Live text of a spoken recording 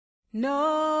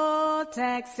No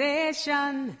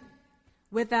taxation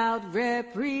without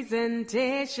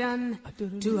representation.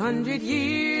 200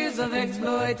 years of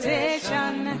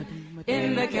exploitation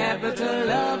in the capital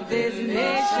of this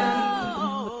nation.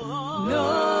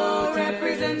 No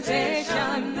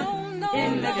representation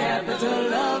in the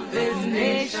capital of this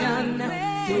nation.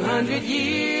 200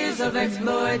 years of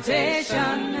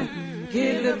exploitation.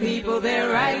 Give the people their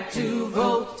right to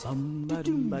vote. Someone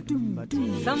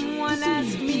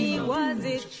asked me, was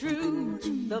it true?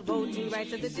 The voting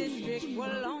rights of the district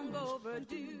were long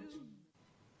overdue.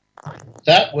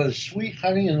 That was Sweet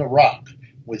Honey in the Rock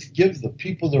with Give the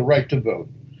People the Right to Vote.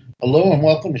 Hello and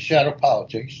welcome to Shadow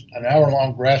Politics, an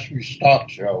hour-long grassroots talk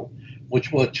show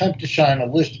which will attempt to shine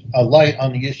a light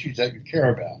on the issues that you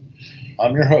care about.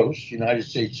 I'm your host, United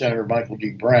States Senator Michael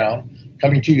D. Brown,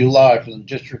 coming to you live from the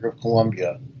District of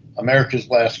Columbia, America's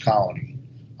last colony.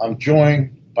 I'm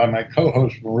joined by my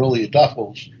co-host, Marília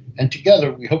Duffles, and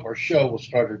together we hope our show will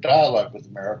start a dialogue with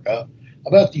America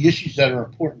about the issues that are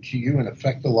important to you and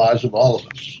affect the lives of all of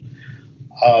us.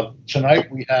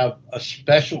 Tonight we have a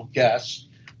special guest,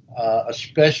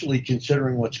 especially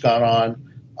considering what's gone on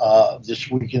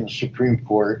this week in the Supreme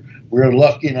Court. We're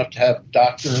lucky enough to have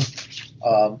Dr.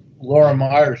 Laura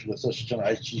Meyers with us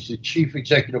tonight. She's the Chief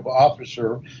Executive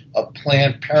Officer of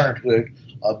Planned Parenthood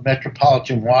of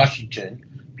Metropolitan Washington.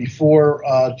 Before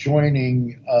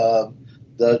joining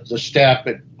the staff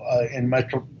in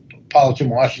Metropolitan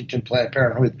Washington Planned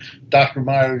Parenthood, Dr.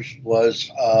 Meyers was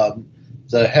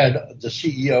the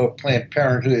CEO of Planned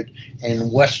Parenthood in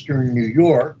Western New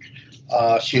York.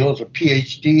 She holds a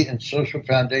PhD in Social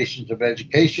Foundations of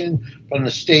Education from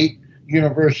the State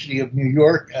University of New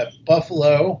York at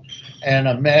Buffalo, and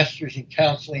a master's in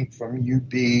counseling from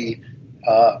UB,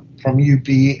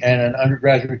 and an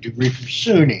undergraduate degree from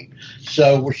SUNY.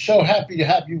 So we're so happy to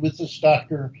have you with us,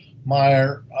 Dr.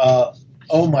 Meyer.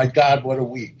 Oh my God, what a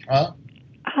week, huh?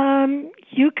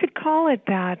 You could call it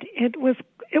that. It was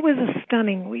a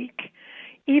stunning week,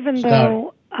 even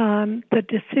though the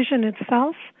decision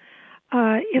itself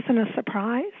isn't a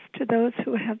surprise to those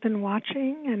who have been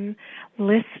watching and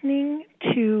listening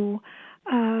to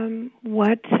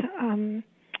what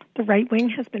the right wing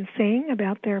has been saying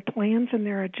about their plans and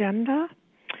their agenda.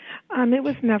 It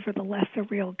was nevertheless a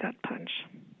real gut punch.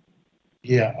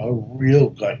 Yeah, a real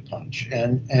gut punch.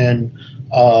 And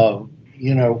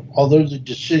although the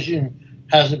decision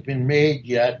hasn't been made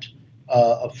yet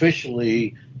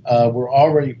officially, we're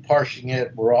already parsing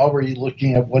it. We're already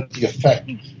looking at what the effect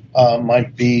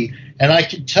might be. And I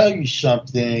can tell you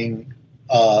something,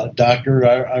 Doctor.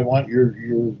 I want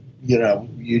you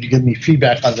to give me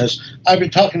feedback on this. I've been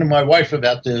talking to my wife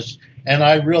about this, and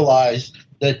I realized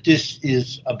that this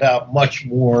is about much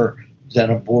more than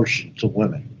abortion to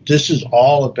women. This is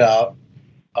all about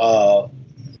the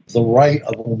right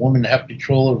of a woman to have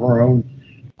control of her own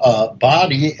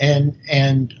body, and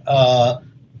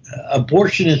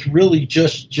abortion is really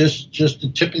just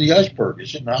the tip of the iceberg,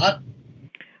 is it not?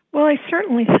 Well, I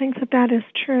certainly think that is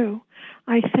true.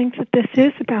 I think that this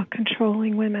is about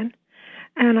controlling women.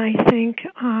 And I think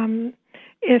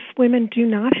if women do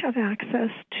not have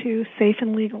access to safe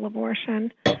and legal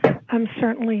abortion,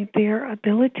 certainly their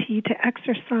ability to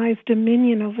exercise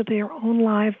dominion over their own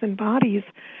lives and bodies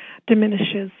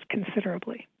diminishes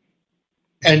considerably.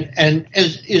 And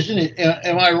isn't it?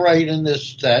 Am I right in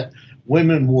this that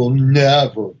women will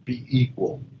never be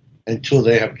equal until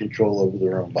they have control over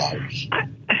their own bodies?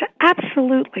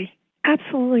 Absolutely.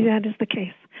 Absolutely, that is the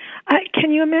case.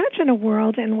 Can you imagine a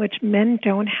world in which men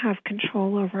don't have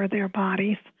control over their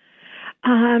bodies?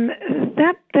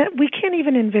 That we can't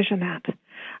even envision that,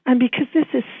 because this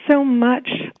is so much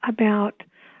about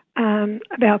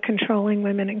controlling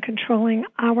women and controlling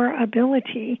our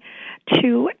ability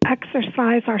to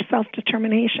exercise our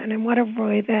self-determination in whatever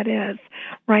way that is,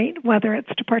 right? Whether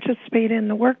it's to participate in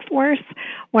the workforce,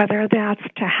 whether that's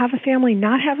to have a family,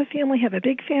 not have a family, have a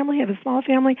big family, have a small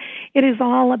family. It is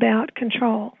all about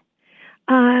control.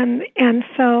 And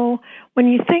so when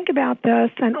you think about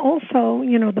this, and also,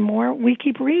 the more we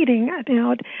keep reading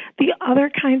about the other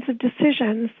kinds of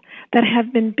decisions that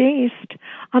have been based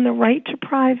on the right to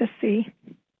privacy,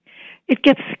 it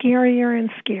gets scarier and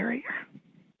scarier.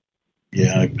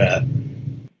 Yeah, I bet.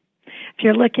 If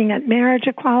you're looking at marriage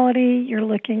equality, you're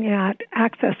looking at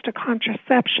access to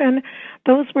contraception,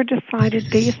 those were decided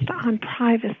based on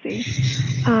privacy,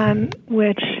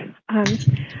 which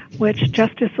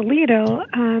Justice Alito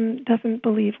doesn't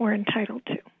believe we're entitled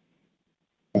to.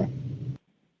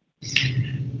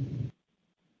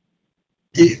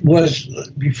 It was,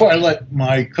 before I let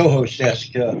my co-host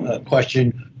ask a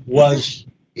question, was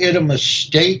it a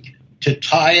mistake to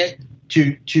tie it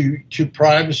to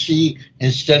privacy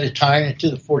instead of tying it to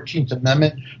the 14th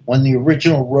Amendment when the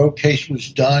original Roe case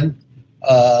was done?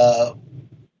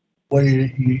 What do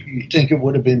you think it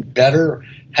would have been better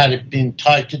had it been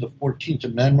tied to the 14th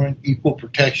Amendment, equal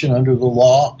protection under the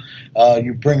law?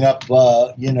 You bring up,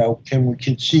 can we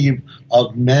conceive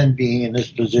of men being in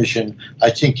this position? I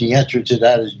think the answer to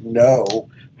that is no.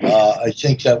 I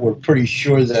think that we're pretty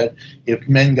sure that if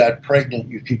men got pregnant,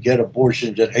 you could get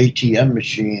abortions at ATM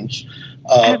machines.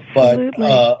 Absolutely.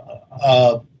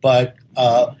 But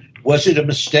was it a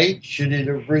mistake? Should it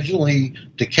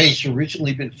the case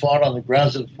originally been fought on the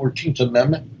grounds of the 14th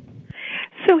Amendment?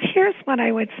 So here's what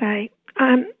I would say.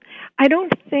 I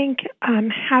don't think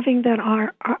having that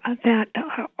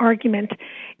argument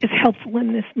is helpful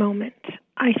in this moment.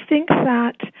 I think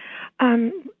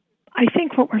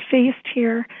what we're faced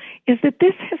here is that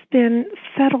this has been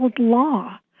settled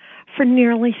law for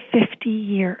nearly 50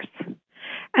 years.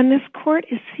 And this court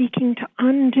is seeking to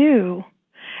undo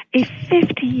a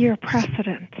 50-year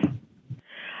precedent.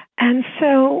 And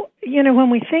so, when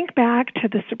we think back to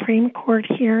the Supreme Court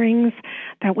hearings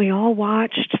that we all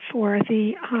watched for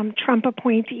the Trump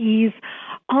appointees,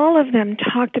 all of them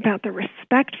talked about the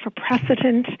respect for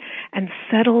precedent and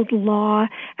settled law,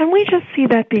 and we just see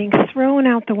that being thrown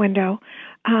out the window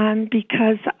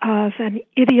because of an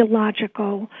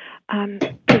ideological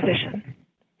position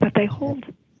that they hold.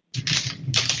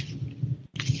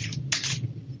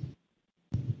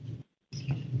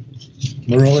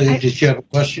 Marília, did you have a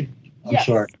question? I'm yes.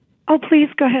 sorry. Oh, please,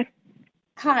 go ahead.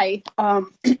 Hi.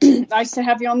 Nice to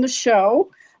have you on the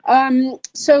show.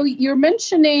 So you're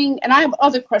mentioning, and I have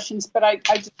other questions, but I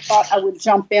just thought I would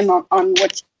jump in on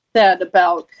what you said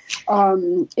about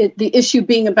the issue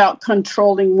being about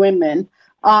controlling women.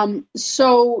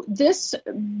 So this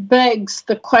begs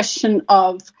the question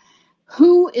of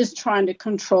who is trying to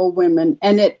control women,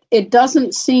 and it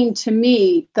doesn't seem to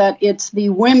me that it's the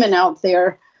women out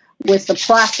there with the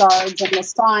placards and the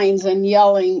signs and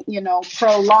yelling,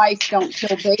 pro-life, don't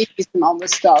kill babies and all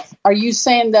this stuff. Are you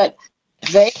saying that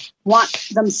they want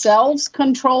themselves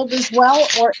controlled as well,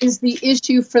 or is the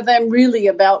issue for them really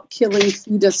about killing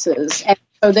fetuses? And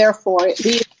so therefore it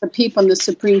leaves the people in the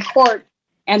Supreme Court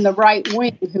and the right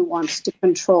wing who wants to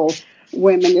control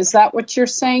women. Is that what you're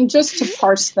saying? Just to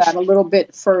parse that a little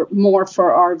bit for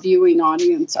our viewing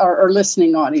audience or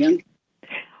listening audience.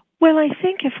 Well, I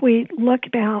think if we look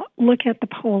at the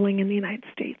polling in the United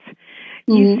States,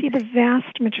 you see the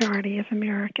vast majority of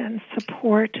Americans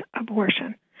support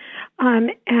abortion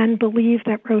and believe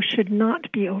that Roe should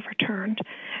not be overturned,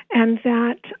 and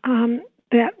that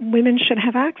women should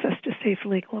have access to safe,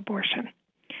 legal abortion.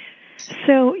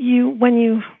 So when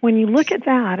you look at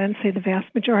that and say the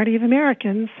vast majority of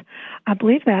Americans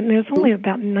believe that, and there's only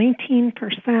about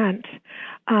 19%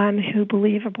 who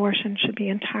believe abortion should be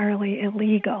entirely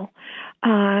illegal.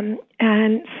 And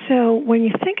so when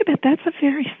you think of it, that's a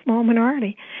very small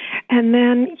minority. And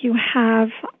then you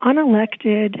have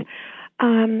unelected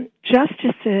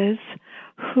justices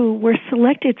who were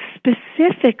selected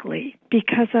specifically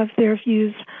because of their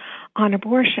views on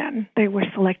abortion. They were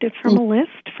selected from a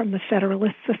list from the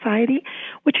Federalist Society,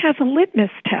 which has a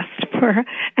litmus test for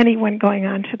anyone going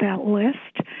onto that list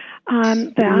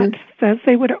that says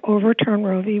they would overturn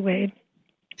Roe v. Wade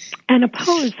and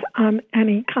oppose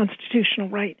any constitutional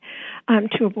right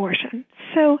to abortion.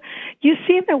 So you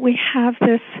see that we have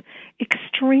this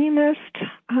extremist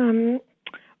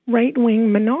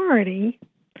right-wing minority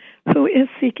who is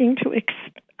seeking to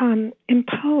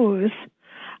impose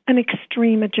an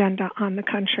extreme agenda on the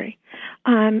country.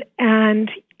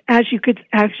 And as you could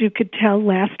tell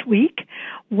last week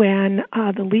when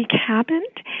the leak happened,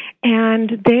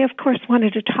 and they, of course,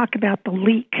 wanted to talk about the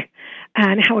leak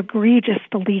and how egregious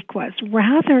the leak was,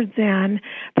 rather than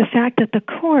the fact that the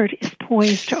court is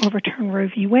poised to overturn Roe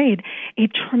v. Wade, a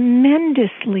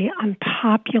tremendously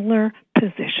unpopular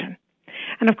position.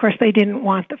 And, of course, they didn't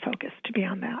want the focus to be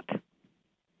on that.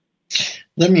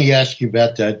 Let me ask you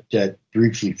about that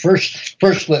briefly.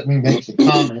 First, let me make the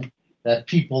comment that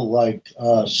people like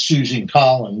Susan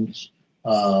Collins,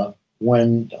 of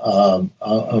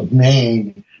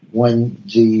Maine, when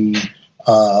the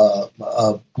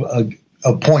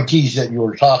appointees that you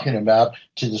were talking about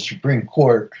to the Supreme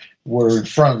Court were in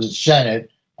front of the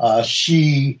Senate,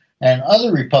 she and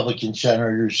other Republican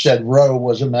senators said Roe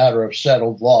was a matter of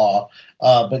settled law.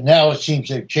 But now it seems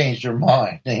they've changed their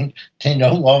mind. They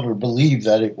no longer believe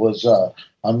that it was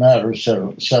a matter of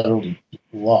settled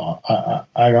law.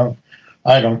 I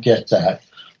don't get that.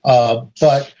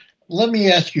 But let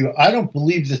me ask you, I don't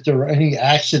believe that there are any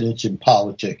accidents in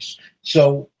politics.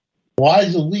 So why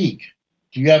the leak?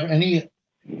 Do you have any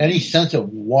any sense of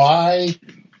why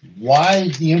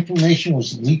the information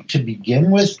was leaked to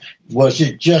begin with? Was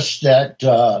it just that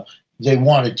they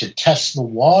wanted to test the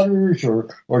waters,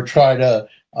 or try to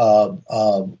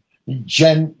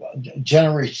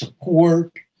generate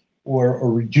support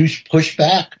or reduce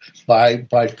pushback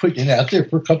by putting it out there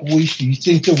for a couple of weeks? Do you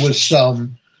think there was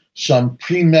some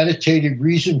premeditated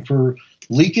reason for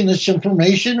leaking this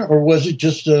information, or was it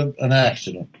just an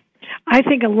accident? I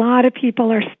think a lot of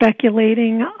people are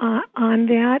speculating on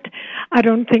that. I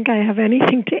don't think I have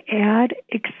anything to add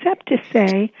except to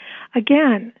say,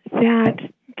 again, that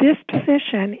this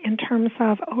position in terms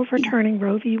of overturning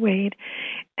Roe v. Wade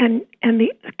and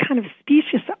the kind of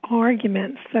specious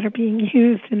arguments that are being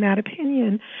used in that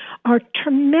opinion are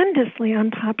tremendously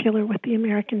unpopular with the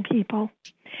American people.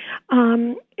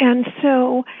 And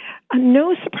so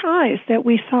no surprise that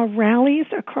we saw rallies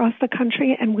across the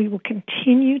country, and we will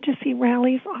continue to see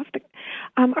rallies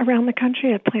around the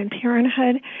country at Planned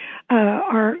Parenthood.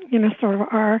 Our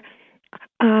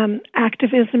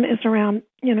activism is around,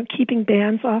 keeping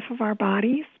bans off of our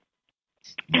bodies.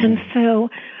 And so,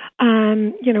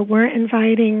 we're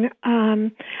inviting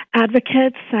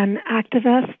advocates and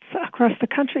activists across the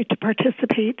country to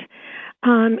participate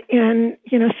in,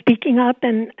 speaking up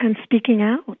and speaking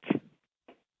out.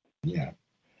 Yeah,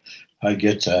 I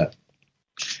get that.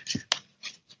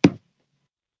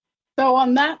 So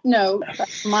on that note,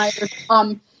 Meyers,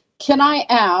 can I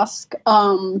ask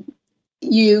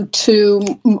you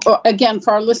to, again,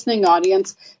 for our listening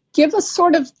audience, give us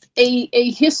sort of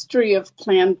a history of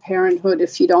Planned Parenthood,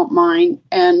 if you don't mind,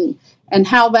 and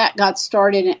how that got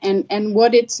started, and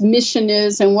what its mission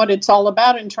is, and what it's all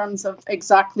about in terms of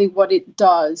exactly what it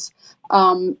does.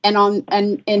 And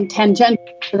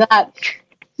tangential to that,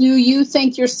 do you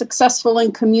think you're successful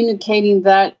in communicating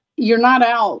that you're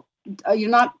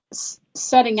not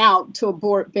setting out to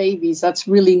abort babies? That's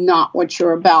really not what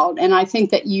you're about. And I think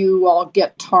that you all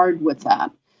get tarred with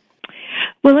that.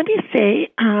 Well, let me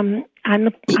say, I'm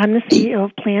the CEO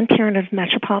of Planned Parenthood of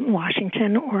Metropolitan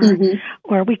Washington,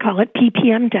 or we call it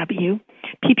PPMW.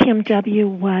 PPMW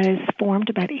was formed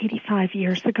about 85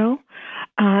 years ago,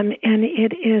 and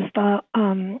it is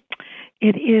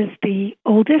the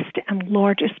oldest and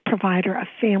largest provider of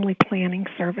family planning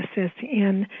services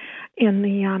in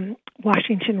the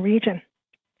Washington region.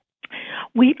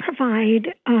 We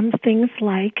provide things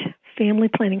like family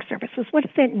planning services. What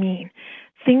does that mean?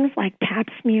 Things like pap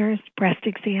smears, breast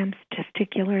exams,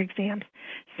 testicular exams,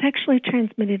 sexually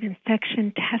transmitted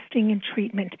infection testing and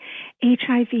treatment,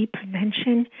 HIV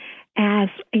prevention, as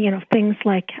things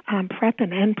like PrEP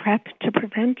and NPrEP to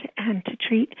prevent and to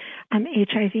treat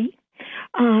HIV.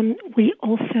 We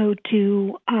also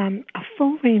do a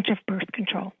full range of birth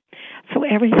control, so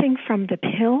everything from the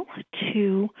pill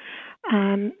to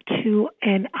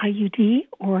an IUD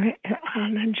or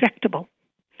an injectable.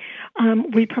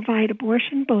 We provide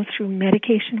abortion both through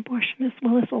medication abortion as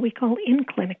well as what we call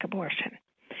in-clinic abortion.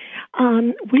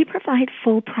 We provide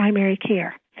full primary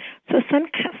care. So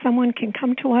someone can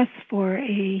come to us for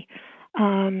a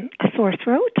sore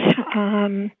throat,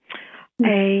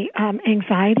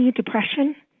 anxiety,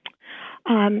 depression,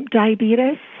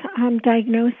 diabetes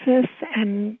diagnosis,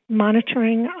 and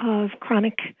monitoring of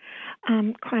chronic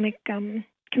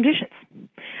conditions.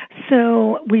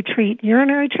 So we treat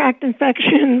urinary tract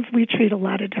infections. We treat a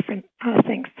lot of different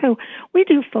things. So we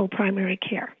do full primary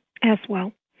care as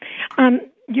well.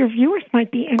 Your viewers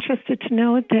might be interested to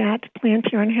know that Planned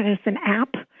Parenthood has an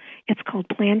app. It's called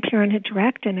Planned Parenthood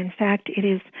Direct, and in fact, it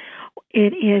is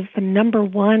the number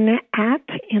one app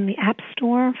in the App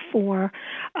Store for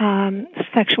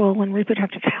sexual and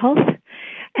reproductive health.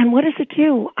 And what does it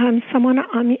do? Someone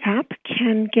on the app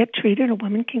can get treated, a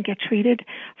woman can get treated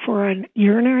for a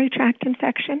urinary tract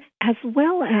infection, as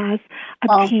well as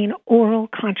obtain oral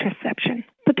contraception,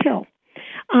 the pill.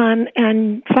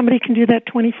 And somebody can do that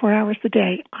 24 hours a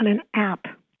day on an app.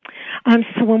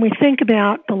 So when we think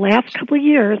about the last couple of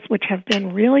years, which have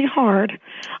been really hard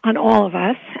on all of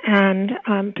us, and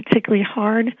particularly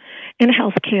hard in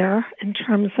healthcare in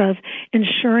terms of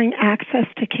ensuring access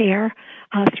to care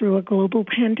through a global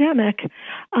pandemic,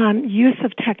 use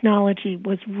of technology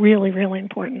was really, really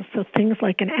important. So things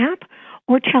like an app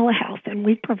or telehealth, and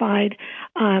we provide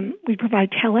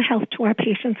telehealth to our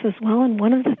patients as well. And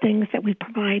one of the things that we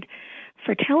provide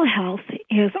for telehealth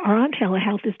is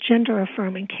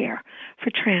gender-affirming care for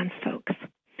trans folks.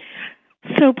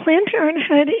 So Planned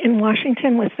Parenthood in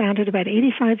Washington was founded about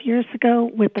 85 years ago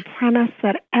with the premise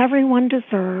that everyone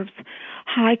deserves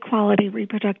high-quality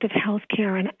reproductive health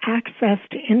care and access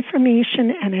to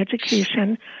information and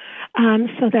education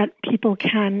so that people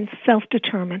can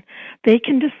self-determine. They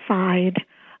can decide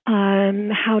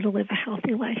how to live a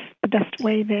healthy life the best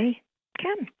way they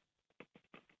can.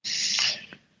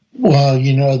 Well,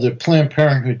 the Planned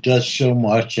Parenthood does so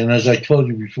much. And as I told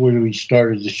you before we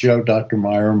started the show, Dr.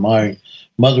 Meyer, my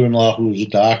mother-in-law, who was a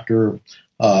doctor,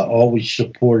 always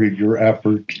supported your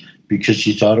effort because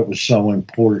she thought it was so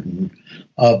important.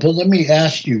 But let me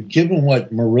ask you, given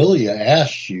what Marília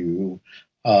asked you,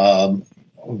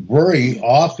 very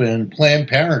often Planned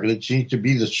Parenthood seems to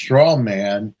be the straw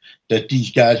man that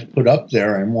these guys put up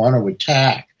there and want to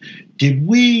attack. Did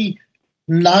we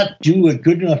not do a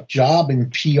good enough job in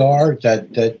PR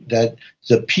that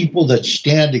the people that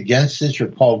stand against this are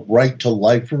called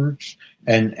right-to-lifers,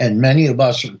 and many of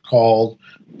us are called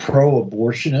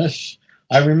pro-abortionists?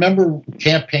 I remember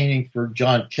campaigning for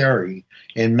John Kerry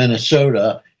in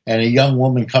Minnesota, and a young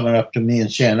woman coming up to me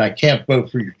and saying, I can't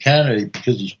vote for your candidate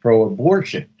because he's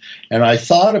pro-abortion. And I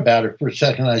thought about it for a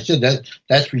second. And I said,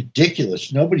 that's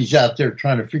ridiculous. Nobody's out there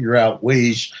trying to figure out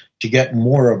ways to get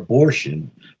more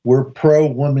abortion. We're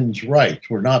pro-women's rights.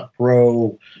 We're not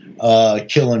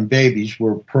pro-killing babies.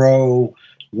 We're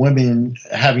pro-women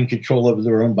having control over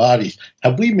their own bodies.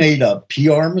 Have we made a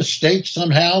PR mistake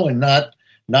somehow and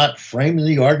not framing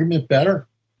the argument better?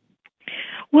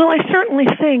 Well, I certainly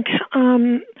think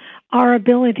our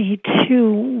ability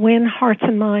to win hearts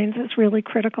and minds is really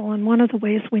critical. And one of the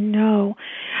ways we know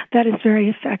that is very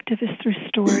effective is through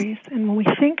stories. And when we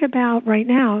think about right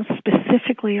now,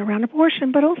 specifically around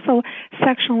abortion, but also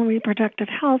sexual and reproductive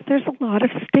health, there's a lot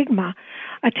of stigma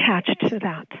attached to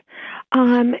that.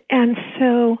 And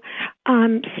so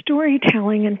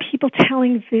storytelling and people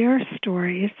telling their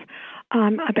stories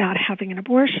about having an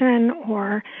abortion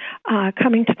or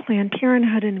coming to Planned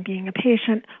Parenthood and being a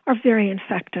patient are very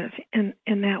effective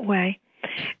in that way.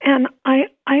 And I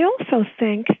also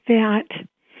think that,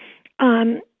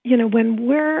 when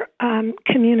we're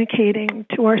communicating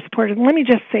to our supporters, let me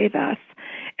just say this.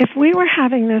 If we were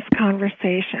having this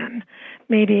conversation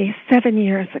maybe 7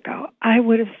 years ago, I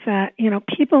would have said,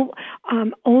 people,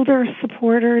 older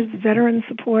supporters, veteran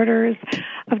supporters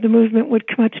of the movement would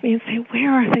come up to me and say,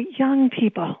 where are the young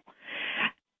people?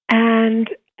 And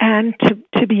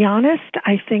to be honest,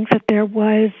 I think that there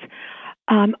was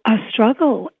a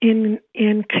struggle in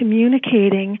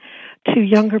communicating to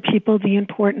younger people the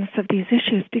importance of these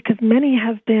issues, because many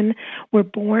were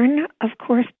born, of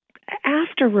course,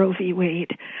 after Roe v.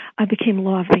 Wade became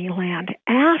law of the land,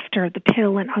 after the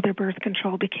pill and other birth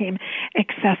control became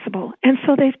accessible. And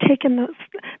so they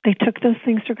took those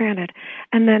things for granted.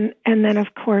 And then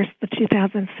of course the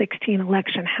 2016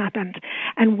 election happened,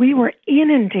 and we were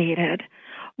inundated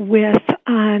with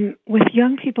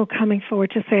young people coming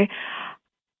forward to say,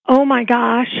 oh my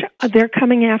gosh, they're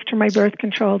coming after my birth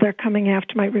control, they're coming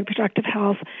after my reproductive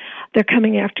health, they're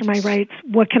coming after my rights.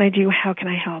 What can I do? How can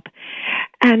I help?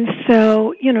 And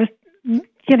so,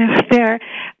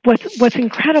 what's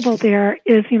incredible there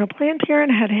is, Planned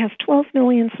Parenthood has 12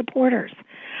 million supporters.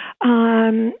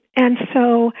 And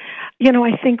so,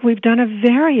 I think we've done a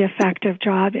very effective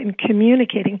job in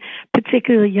communicating,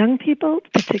 particularly young people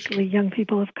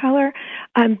of color,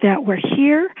 that we're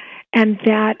here and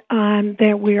that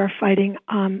we are fighting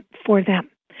for them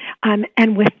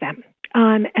and with them,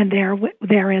 and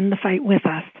they're in the fight with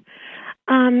us.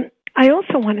 I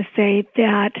also want to say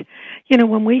that,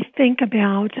 when we think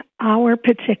about our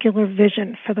particular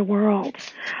vision for the world,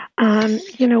 we're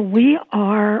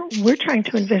trying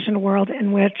to envision a world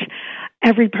in which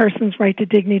every person's right to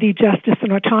dignity, justice,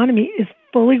 and autonomy is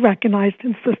fully recognized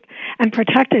and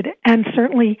protected. And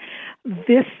certainly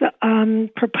this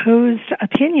proposed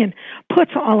opinion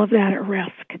puts all of that at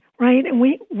risk, right? And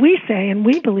we say and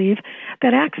we believe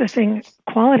that accessing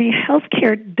quality health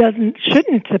care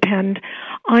shouldn't depend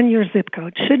on your zip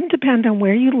code, shouldn't depend on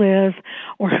where you live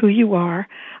or who you are,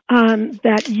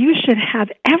 that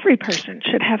every person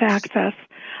should have access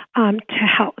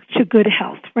to good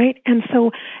health, right?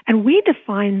 And we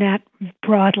define that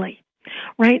broadly.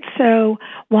 Right. So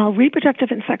while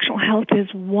reproductive and sexual health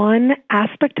is one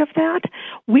aspect of that,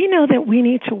 we know that we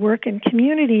need to work in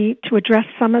community to address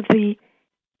some of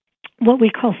what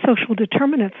we call social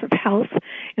determinants of health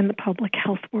in the public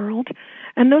health world.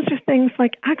 And those are things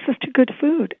like access to good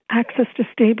food, access to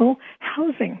stable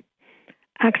housing,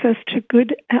 access to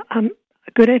good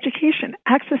education,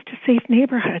 access to safe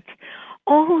neighborhoods.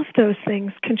 All of those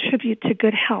things contribute to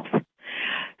good health.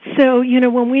 So,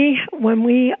 when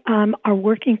we are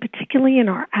working, particularly in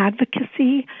our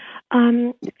advocacy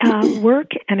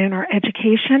work and in our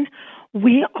education,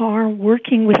 we are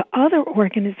working with other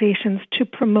organizations to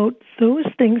promote those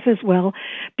things as well,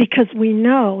 because we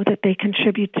know that they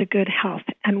contribute to good health,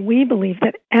 and we believe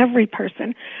that every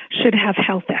person should have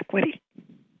health equity.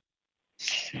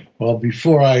 Well,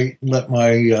 before I let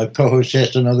my co-host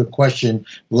ask another question,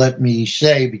 let me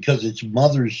say, because it's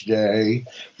Mother's Day,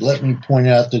 let me point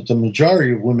out that the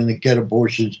majority of women that get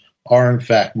abortions are, in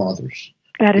fact, mothers.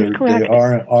 That is correct. They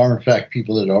are, in fact,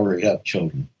 people that already have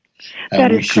children. And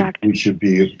that is correct. We should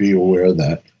be aware of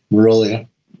that. Marília?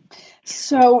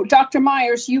 So, Dr.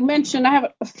 Meyers, you mentioned, I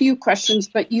have a few questions,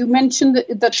 but you mentioned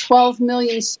the 12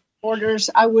 million supporters.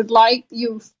 I would like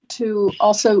you to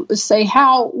also say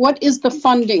what is the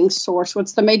funding source?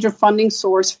 What's the major funding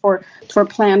source for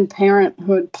Planned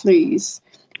Parenthood, please?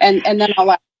 And then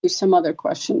I'll ask you some other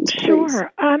questions, please.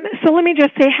 Sure. So let me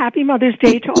just say Happy Mother's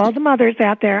Day to all the mothers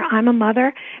out there. I'm a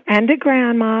mother and a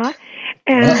grandma.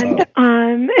 And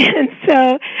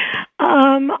so,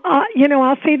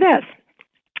 I'll say this.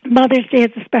 Mother's Day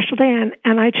is a special day,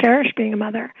 and I cherish being a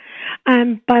mother.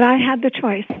 But I had the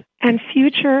choice. And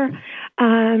future,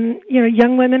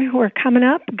 young women who are coming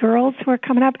up, girls who are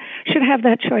coming up, should have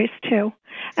that choice too.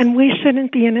 And we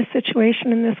shouldn't be in a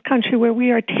situation in this country where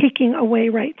we are taking away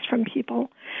rights from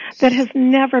people. That has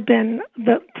never been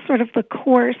the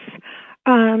course,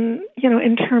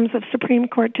 in terms of Supreme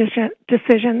Court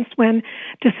decisions. When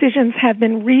decisions have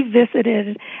been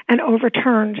revisited and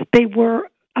overturned, they were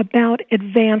about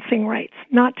advancing rights,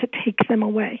 not to take them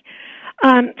away.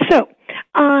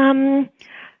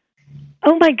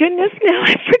 Oh my goodness, now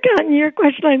I've forgotten your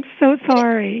question. I'm so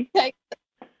sorry. Okay.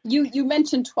 You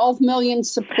mentioned 12 million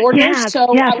supporters. Yes, I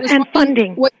was and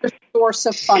funding. What your source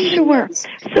of funding is.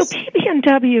 So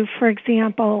PPMW, for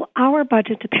example, our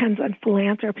budget depends on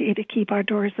philanthropy to keep our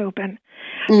doors open.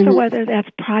 Mm-hmm. So whether that's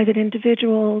private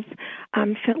individuals,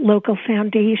 local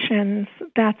foundations,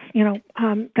 that's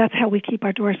how we keep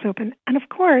our doors open. And of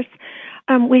course,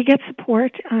 we get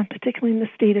support, particularly in the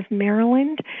state of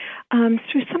Maryland,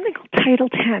 through something called Title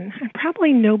X. And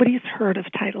probably nobody's heard of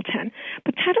Title X,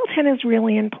 but Title X is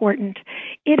really important.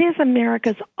 It is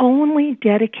America's only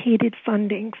dedicated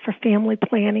funding for family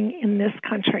planning in this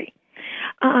country.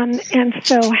 And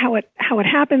so how it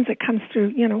happens, it comes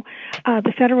through,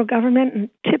 the federal government and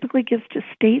typically gives to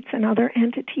states and other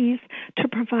entities to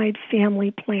provide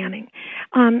family planning.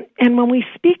 And when we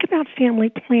speak about family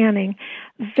planning,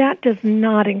 that does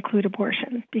not include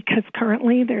abortion, because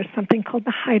currently there's something called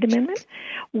the Hyde Amendment,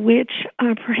 which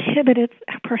prohibits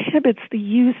the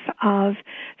use of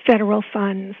federal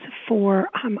funds for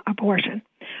abortion.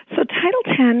 So Title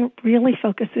X really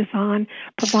focuses on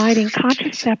providing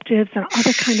contraceptives and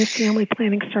other kind of family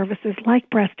planning services like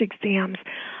breast exams,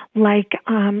 like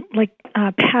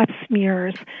pap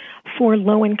smears for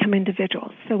low-income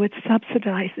individuals. So it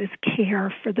subsidizes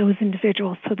care for those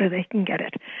individuals so that they can get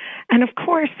it. And of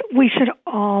course, we should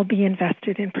all be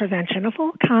invested in prevention of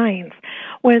all kinds,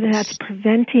 whether that's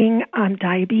preventing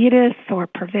diabetes or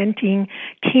preventing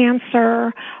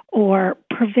cancer or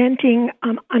preventing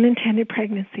unintended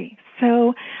pregnancy.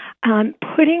 So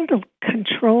putting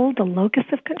the locus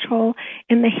of control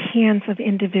in the hands of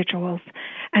individuals.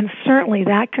 And certainly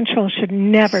that control should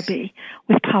never be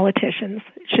with politicians.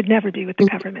 It should never be with the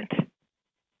government.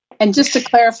 And just to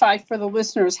clarify for the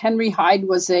listeners, Henry Hyde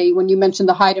when you mentioned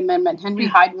the Hyde Amendment, Henry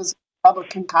Hyde was a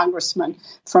Republican congressman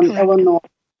from Illinois.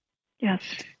 Yes.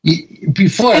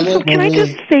 Can I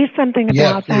just say something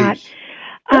about that?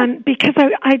 Because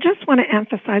I just want to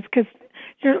emphasize, because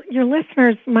your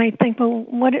listeners might think, well,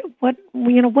 what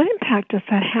impact does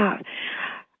that have?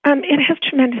 It has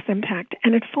tremendous impact,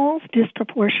 and it falls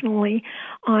disproportionately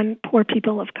on poor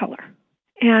people of color.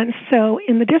 And so,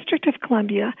 in the District of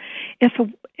Columbia, if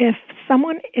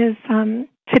someone is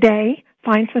today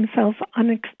finds themselves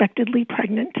unexpectedly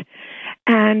pregnant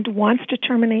and wants to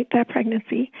terminate that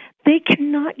pregnancy, they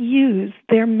cannot use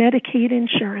their Medicaid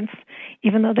insurance,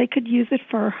 even though they could use it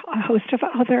for a host of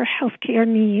other health care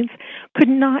needs, could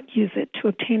not use it to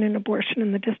obtain an abortion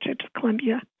in the District of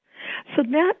Columbia. So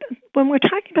that, when we're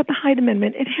talking about the Hyde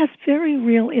Amendment, it has very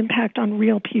real impact on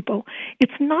real people.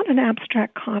 It's not an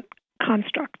abstract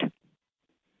construct.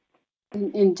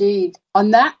 Indeed.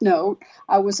 On that note,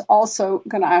 I was also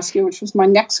going to ask you, which was my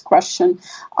next question,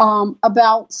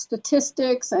 about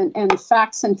statistics and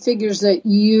facts and figures that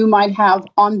you might have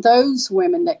on those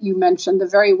women that you mentioned, the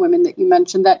very women that you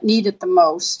mentioned that need it the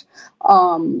most.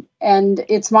 And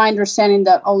it's my understanding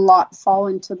that a lot fall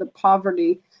into the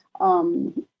poverty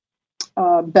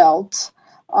belt,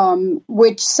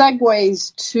 which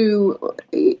segues to,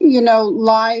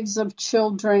 lives of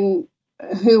children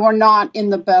who are not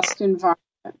in the best environment.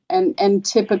 And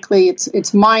typically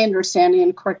it's my understanding,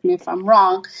 and correct me if I'm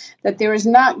wrong, that there is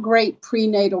not great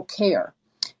prenatal care.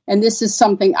 And this is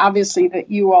something, obviously, that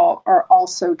you all are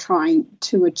also trying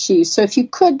to achieve. So if you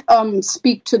could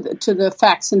speak to the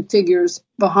facts and figures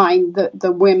behind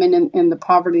the women in the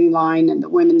poverty line and the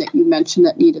women that you mentioned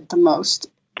that need it the most,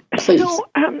 please.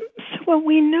 So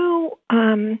we know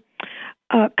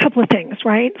a couple of things,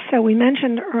 right? So we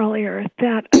mentioned earlier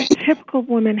that a typical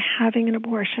woman having an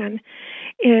abortion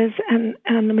is, and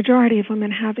the majority of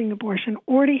women having abortion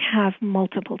already have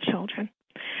multiple children.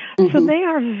 Mm-hmm. So they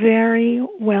are very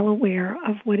well aware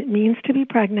of what it means to be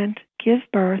pregnant, give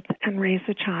birth, and raise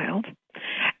a child.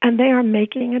 And they are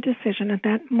making a decision at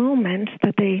that moment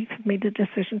that they have made the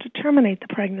decision to terminate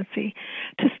the pregnancy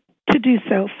to do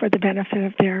so for the benefit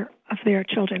of their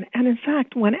children. And in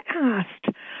fact, when asked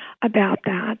about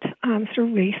that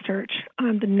through research,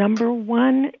 the number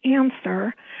one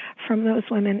answer from those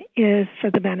women is for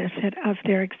the benefit of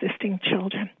their existing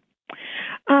children.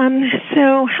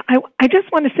 So I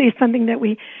just want to say something that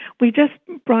we just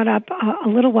brought up a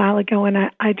little while ago, and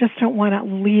I just don't want to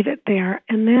leave it there,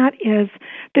 and that is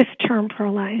this term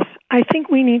pro-life. I think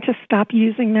we need to stop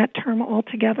using that term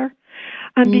altogether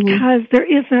because there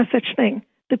is no such thing.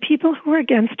 The people who are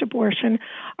against abortion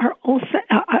are also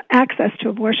access to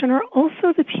abortion are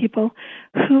also the people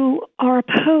who are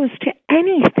opposed to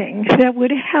anything that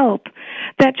would help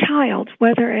that child,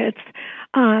 whether it's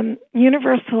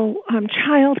universal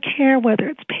child care, whether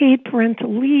it's paid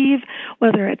parental leave,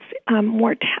 whether it's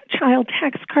more child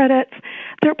tax credits.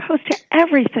 They're opposed to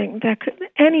anything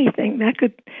that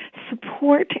could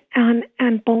support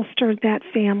and bolster that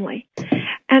family.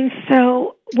 And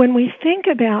so when we think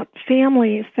about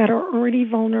families that are already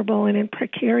vulnerable and in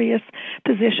precarious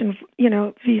positions,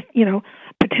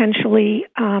 potentially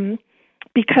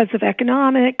because of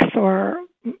economics or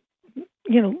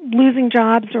losing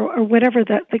jobs or whatever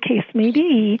the case may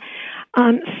be,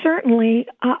 certainly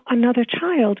another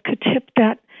child could tip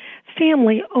that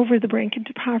family over the brink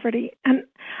into poverty. And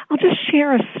I'll just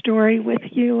share a story with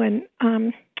you, and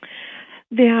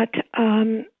that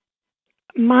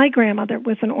my grandmother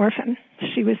was an orphan.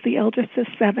 She was the eldest of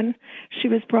 7. She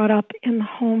was brought up in the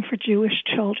home for Jewish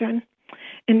children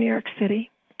in New York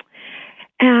City.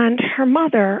 And her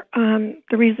mother,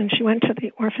 the reason she went to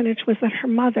the orphanage was that her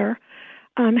mother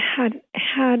had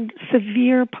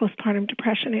severe postpartum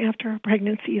depression after her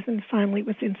pregnancies and finally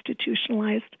was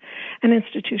institutionalized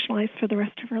for the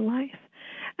rest of her life.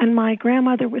 And my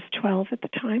grandmother was 12 at the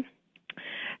time.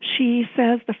 She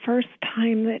says the first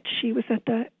time that she was at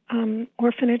the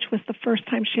orphanage was the first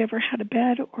time she ever had a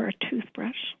bed or a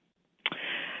toothbrush.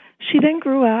 She then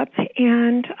grew up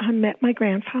and met my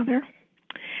grandfather.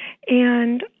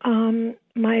 And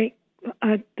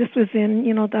this was in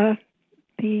the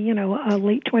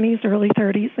late 20s, early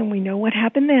 30s, and we know what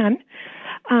happened then.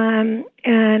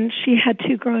 And she had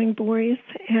 2 growing boys,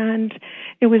 and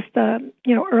it was the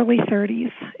early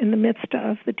 30s in the midst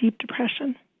of the Deep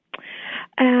Depression.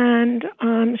 And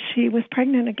she was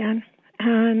pregnant again,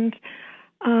 and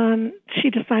she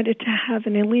decided to have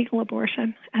an illegal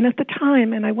abortion. And at the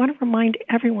time, and I want to remind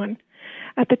everyone,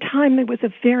 at the time there was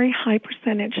a very high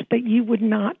percentage that you would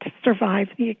not survive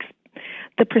the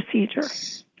procedure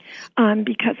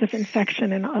because of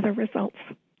infection and other results,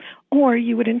 or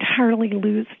you would entirely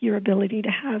lose your ability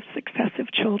to have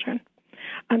successive children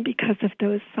because of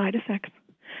those side effects.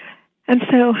 And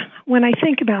so when I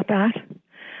think about that,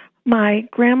 my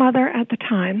grandmother at the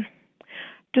time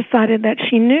decided that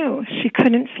she knew she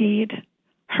couldn't feed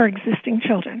her existing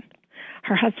children.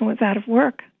 Her husband was out of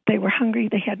work. They were hungry.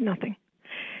 They had nothing.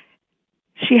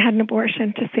 She had an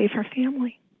abortion to save her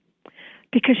family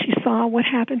because she saw what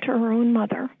happened to her own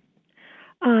mother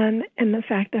and the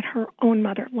fact that her own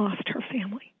mother lost her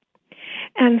family.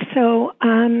 And so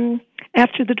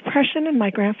after the Depression and my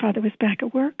grandfather was back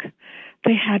at work,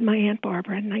 they had my Aunt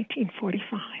Barbara in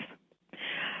 1945.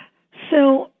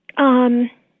 So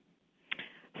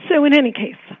in any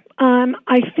case,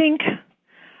 I think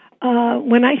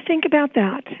when I think about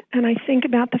that, and I think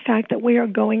about the fact that we are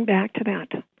going back to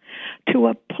that, to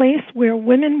a place where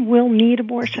women will need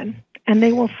abortion, and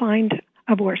they will find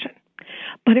abortion,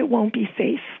 but it won't be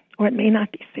safe, or it may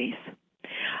not be safe.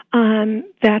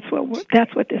 That's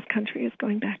what this country is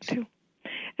going back to,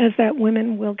 is that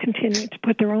women will continue to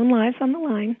put their own lives on the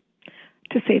line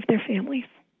to save their families.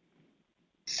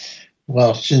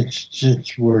 Well,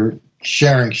 since we're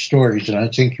sharing stories, and I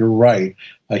think you're right,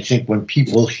 I think when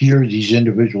people hear these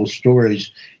individual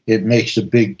stories, it makes a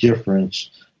big difference.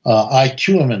 I,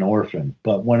 too, am an orphan,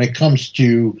 but when it comes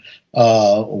to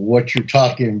what you're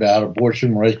talking about,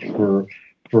 abortion rights for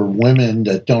women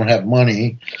that don't have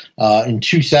money, in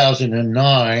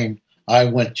 2009, I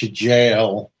went to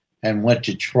jail and went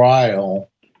to trial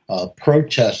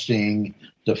protesting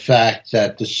the fact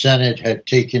that the Senate had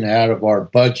taken out of our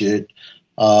budget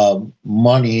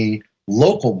money,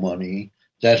 local money,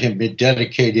 that had been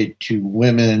dedicated to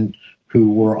women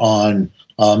who were on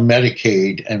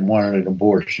Medicaid and wanted an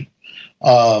abortion.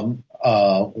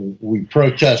 We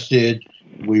protested,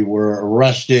 we were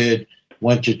arrested,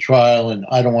 went to trial, and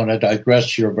I don't want to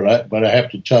digress here, but I have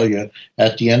to tell you,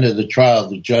 at the end of the trial,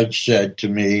 the judge said to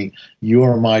me, "You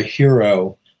are my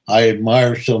hero. I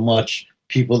admire so much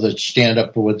people that stand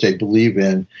up for what they believe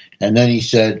in." And then he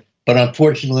said, "But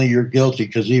unfortunately, you're guilty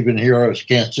because even heroes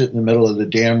can't sit in the middle of the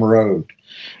damn road."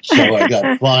 So I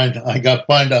got fined. I got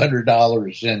fined $100,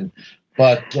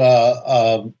 but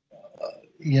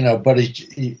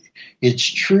it's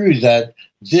true that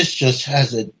this just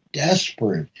has a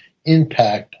desperate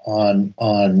impact on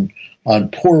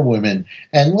poor women.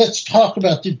 And let's talk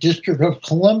about the District of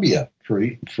Columbia for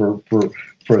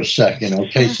a second,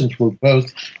 okay? Since we're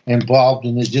both involved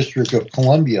in the District of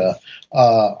Columbia,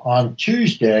 on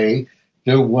Tuesday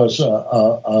there was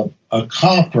a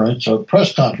conference, a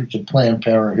press conference at Planned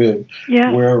Parenthood,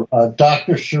 where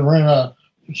Dr. Serena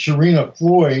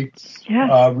Floyd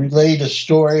relayed a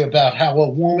story about how a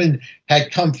woman had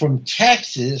come from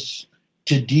Texas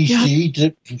to D.C.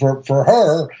 for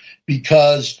her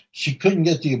because she couldn't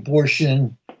get the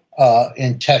abortion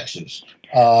in Texas.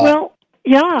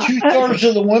 Two-thirds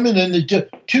of the women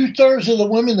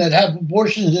that have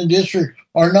abortions in the district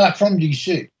are not from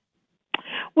D.C.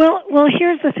 Well,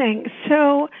 here's the thing.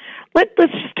 So let's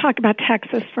just talk about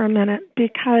Texas for a minute,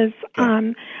 because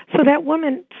so that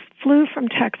woman flew from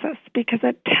Texas because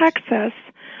at Texas,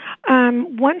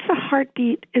 once a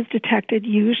heartbeat is detected,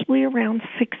 usually around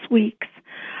 6 weeks,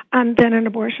 then an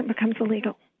abortion becomes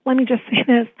illegal. Let me just say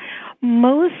this.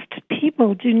 Most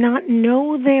people do not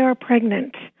know they are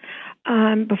pregnant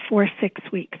before 6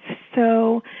 weeks.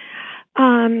 So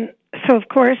of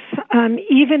course,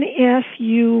 even if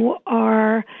you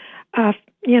are,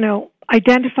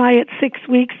 identify at 6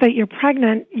 weeks that you're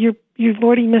pregnant, you've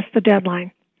already missed the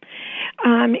deadline.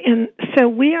 And so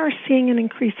we are seeing an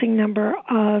increasing number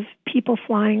of people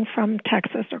flying from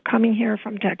Texas or coming here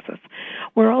from Texas.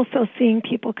 We're also seeing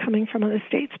people coming from other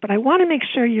states. But I want to make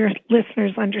sure your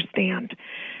listeners understand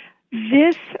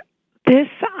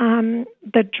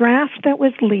the draft that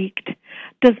was leaked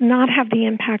does not have the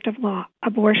impact of law.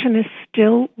 Abortion is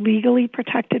still legally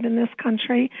protected in this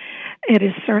country. It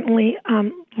is certainly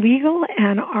legal,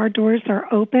 and our doors are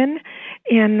open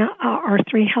in our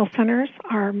 3 health centers,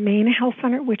 our main health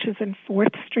center, which is in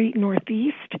 4th Street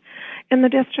Northeast in the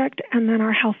district, and then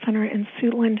our health center in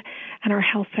Suitland and our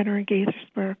health center in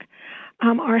Gaithersburg.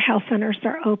 Our health centers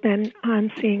are open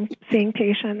seeing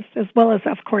patients, as well as,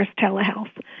 of course,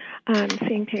 telehealth,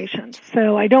 seeing patients.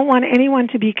 So I don't want anyone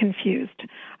to be confused.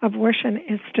 Abortion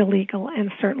is still legal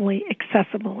and certainly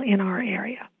accessible in our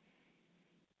area.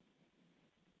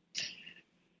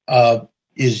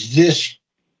 Is this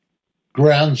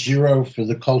ground zero for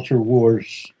the culture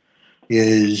wars?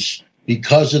 Is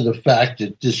because of the fact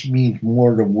that this means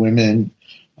more to women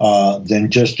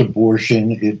than just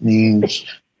abortion? It means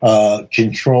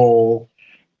control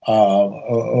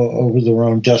over their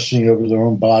own destiny, over their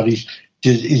own bodies.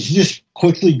 Is this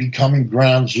quickly becoming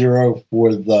ground zero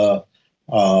for the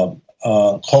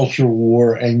culture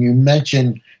war? And you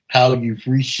mentioned how you've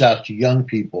reached out to young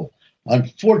people.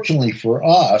 Unfortunately for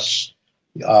us,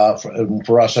 I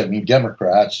mean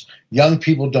Democrats, young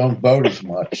people don't vote as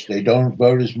much. They don't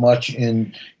vote as much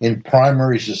in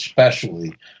primaries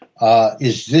especially.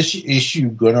 Is this issue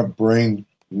going to bring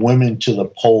women to the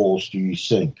polls, do you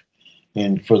think,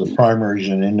 for the primaries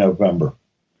and in November?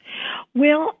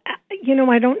 Well,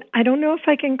 I don't know if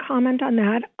I can comment on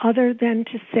that other than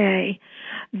to say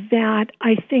that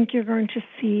I think you're going to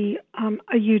see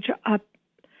a huge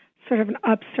sort of an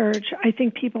upsurge. I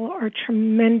think people are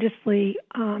tremendously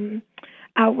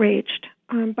outraged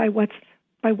by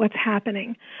what's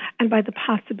happening and by the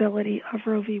possibility of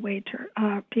Roe v. Wade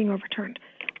being overturned.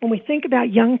 When we think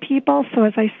about young people, so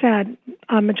as I said,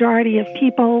 a majority of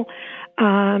people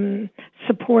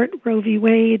support Roe v.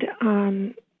 Wade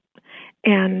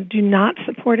and do not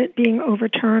support it being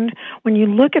overturned. When you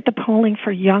look at the polling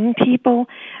for young people,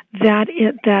 that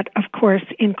of course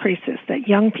increases, that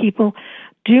young people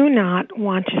do not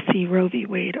want to see Roe v.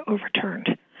 Wade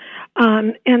overturned.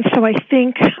 And so I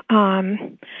think,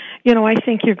 I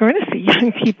think you're going to see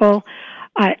young people,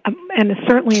 and it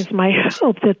certainly is my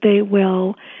hope that they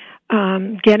will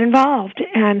get involved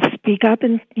and speak up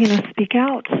and, speak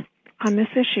out on this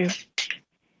issue.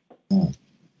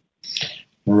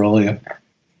 Marília?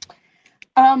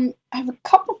 I have a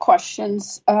couple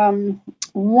questions.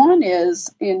 One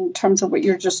is in terms of what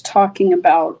you're just talking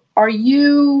about. Are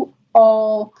you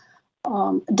all,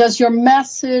 does your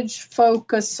message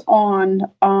focus on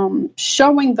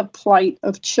showing the plight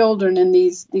of children in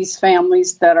these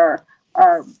families that are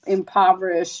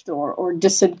impoverished or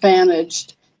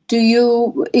disadvantaged? Do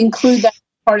you include that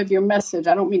part of your message?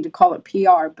 I don't mean to call it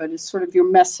PR, but it's sort of your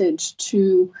message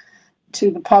to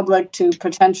the public, to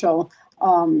potential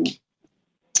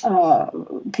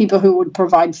people who would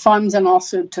provide funds, and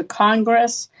also to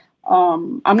Congress.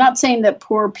 I'm not saying that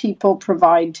poor people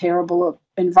provide terrible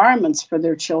environments for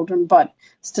their children, but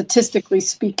statistically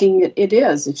speaking, it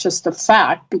is. It's just a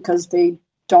fact because they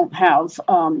don't have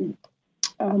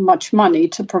much money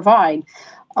to provide.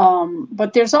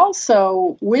 But there's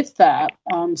also, with that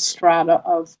strata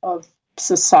of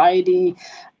society,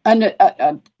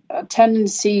 a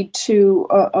tendency to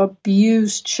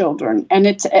abuse children,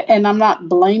 and I'm not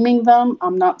blaming them.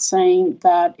 I'm not saying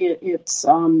that it's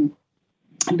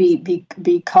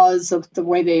because of the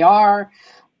way they are,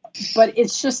 but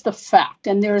it's just a fact.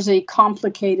 And there's a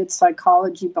complicated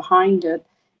psychology behind it,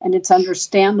 and it's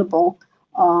understandable,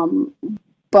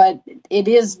 but it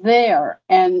is there.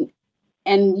 And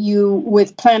you,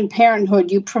 with Planned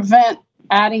Parenthood, you prevent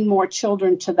adding more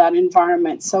children to that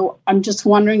environment. So I'm just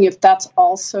wondering if that's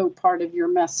also part of your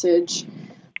message.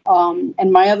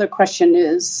 And my other question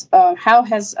is, how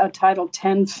has Title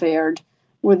X fared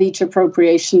with each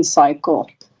appropriation cycle?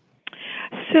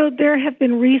 So there have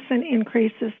been recent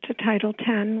increases to Title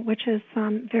X, which is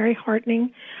very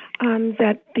heartening,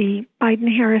 that the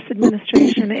Biden-Harris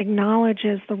administration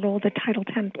acknowledges the role that Title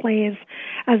X plays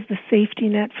as the safety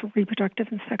net for reproductive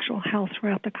and sexual health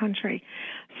throughout the country.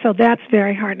 So that's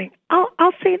very heartening.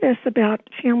 I'll say this about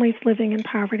families living in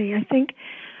poverty. I think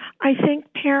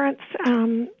parents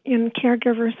and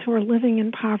caregivers who are living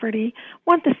in poverty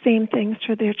want the same things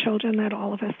for their children that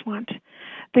all of us want.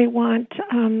 They want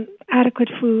adequate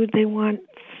food. They want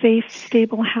safe,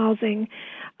 stable housing.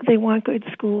 They want good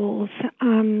schools.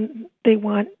 They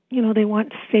want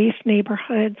safe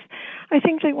neighborhoods. I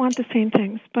think they want the same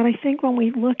things. But I think when we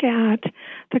look at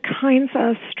the kinds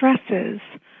of stresses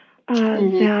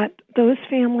that those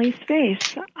families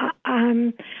face,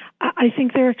 I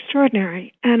think they're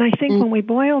extraordinary. And I think when we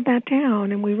boil that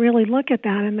down and we really look at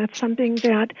that, and that's something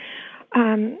that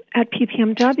at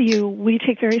PPMW we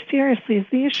take very seriously, is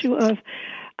the issue of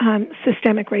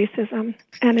systemic racism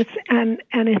and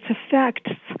its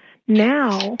effects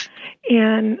now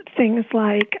in things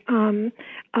like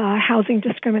housing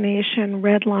discrimination,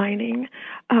 redlining,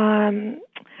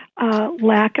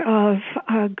 lack of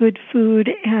good food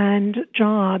and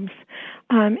jobs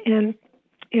in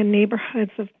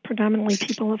neighborhoods of predominantly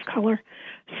people of color.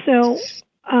 So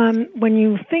when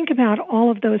you think about all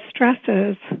of those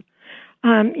stresses,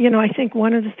 I think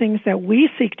one of the things that we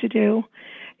seek to do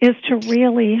is to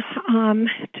really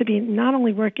to be not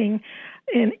only working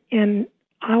in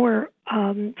our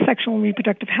sexual and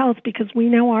reproductive health, because we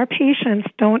know our patients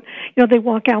don't, they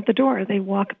walk out the door, they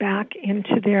walk back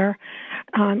into their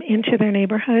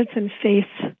neighborhoods and face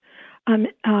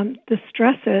the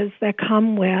stresses that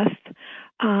come with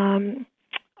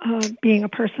being a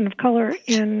person of color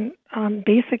in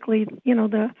basically,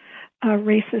 the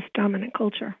racist dominant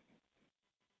culture.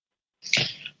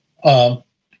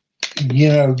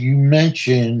 You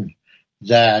mentioned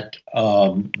that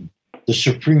the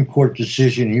Supreme Court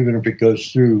decision, even if it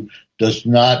goes through, does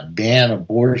not ban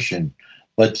abortion,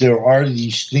 but there are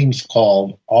these things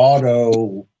called I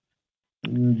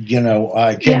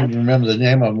can't even remember the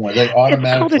name of them, where they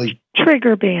automatically... It's called a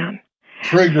trigger ban.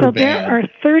 So there are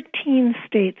 13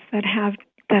 states that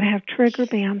have trigger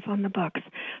bans on the books.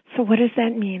 So what does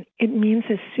that mean? It means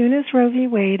as soon as Roe v.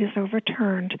 Wade is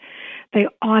overturned, they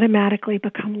automatically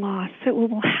become law. So it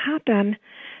will happen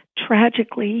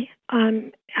tragically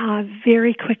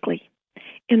very quickly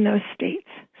in those states,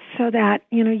 so that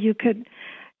you could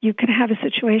have a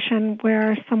situation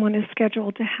where someone is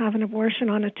scheduled to have an abortion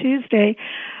on a Tuesday,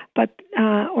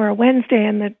 or a Wednesday,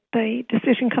 and the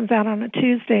decision comes out on a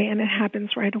Tuesday, and it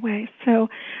happens right away. So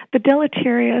the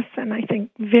deleterious and I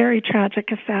think very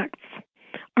tragic effects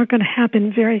are going to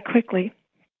happen very quickly,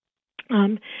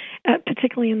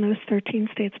 particularly in those 13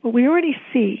 states. But we already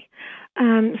see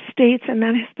states, and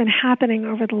that has been happening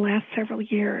over the last several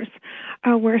years,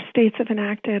 where states have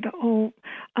enacted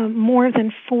more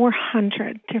than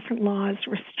 400 different laws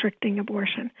restricting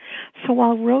abortion. So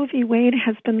while Roe v. Wade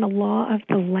has been the law of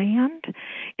the land,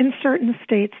 in certain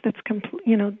states that's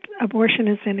abortion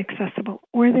is inaccessible,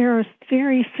 or there are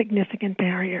very significant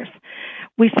barriers.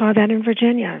 We saw that in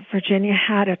Virginia. Virginia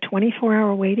had a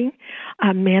 24-hour waiting,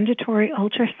 a mandatory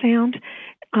ultrasound.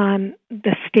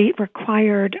 The state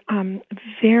required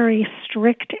very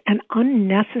strict and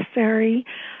unnecessary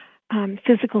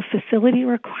physical facility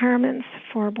requirements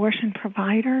for abortion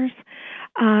providers.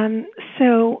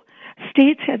 So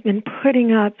states have been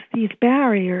putting up these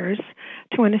barriers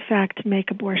to, in effect,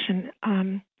 make abortion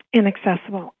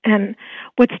inaccessible. And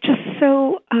what's just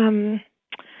so,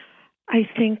 I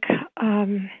think,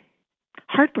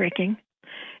 heartbreaking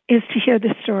is to hear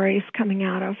the stories coming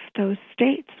out of those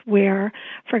states where,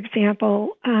 for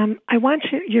example, I want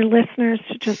your listeners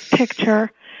to just picture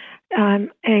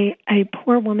a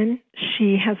poor woman.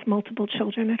 She has multiple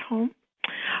children at home.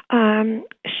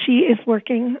 She is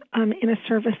working in a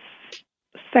service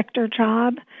sector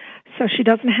job, so she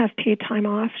doesn't have paid time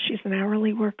off. She's an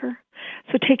hourly worker.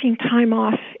 So taking time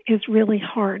off is really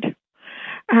hard.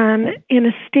 In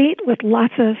a state with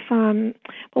lots of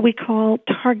what we call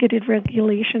targeted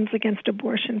regulations against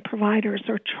abortion providers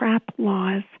or TRAP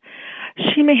laws,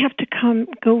 she may have to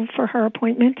go for her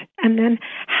appointment and then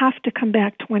have to come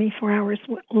back 24 hours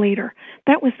later.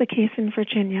 That was the case in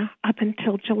Virginia up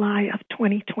until July of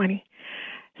 2020.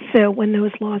 So when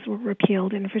those laws were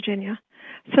repealed in Virginia.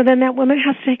 So then that woman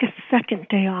has to take a second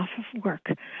day off of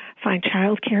work, find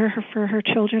child care for her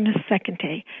children a second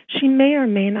day. She may or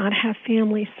may not have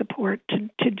family support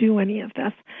to do any of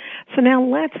this. So now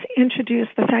let's introduce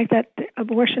the fact that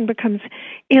abortion becomes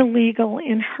illegal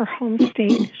in her home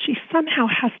state. She somehow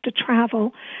has to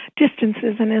travel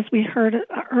distances, and as we heard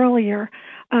earlier,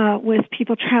 with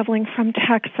people traveling from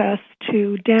Texas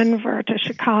to Denver to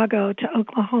Chicago to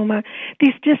Oklahoma,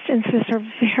 these distances are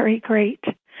very great.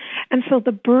 And so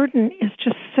the burden is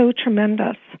just so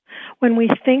tremendous when we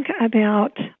think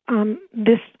about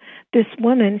this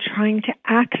woman trying to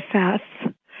access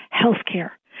health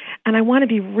care. And I want to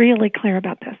be really clear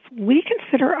about this. We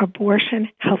consider abortion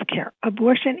health care.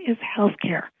 Abortion is health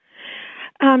care.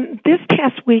 This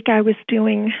past week, I was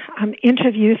doing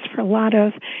interviews for a lot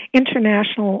of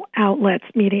international outlets,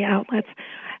 media outlets,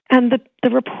 and the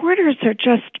reporters are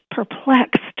just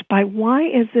perplexed by why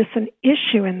is this an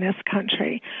issue in this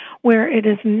country where it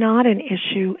is not an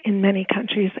issue in many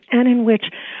countries, and in which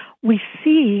we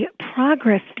see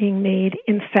progress being made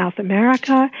in South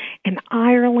America, in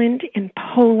Ireland, in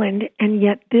Poland, and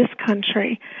yet this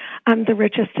country, the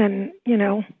richest and,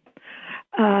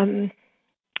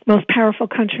 most powerful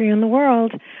country in the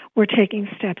world, we're taking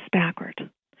steps backward.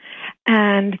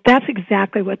 And that's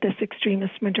exactly what this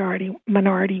extremist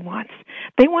minority wants.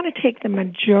 They want to take the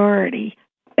majority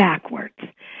backwards.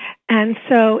 And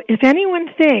so if anyone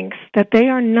thinks that they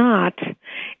are not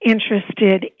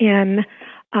interested in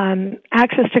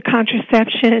access to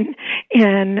contraception,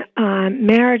 in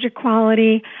marriage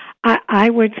equality, I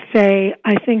would say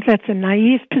I think that's a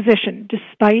naive position,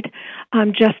 despite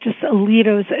Justice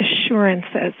Alito's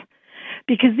assurances,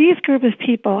 because these group of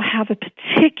people have a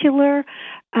particular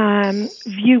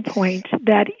viewpoint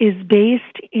that is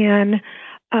based in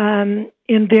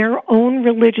their own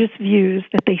religious views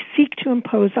that they seek to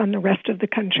impose on the rest of the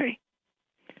country.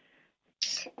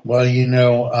 Well,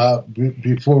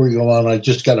 before we go on, I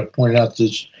just got to point out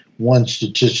this one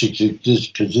statistic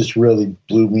because this really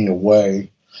blew me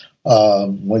away.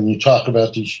 When you talk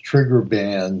about these trigger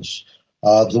bans,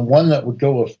 the one that would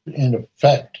go in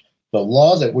effect, the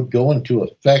law that would go into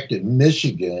effect in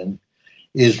Michigan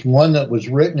is one that was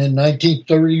written in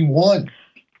 1931,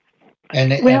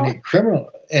 and it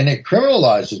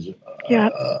criminalizes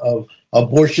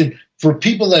abortion for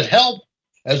people that help,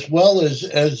 as well as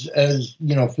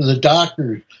for the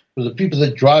doctors, for the people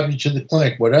that drive you to the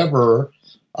clinic, whatever.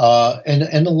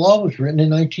 And the law was written in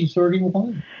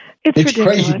 1931. It's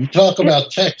crazy. We talk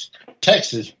about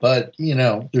Texas, but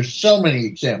there's so many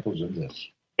examples of this.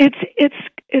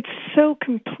 It's so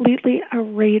completely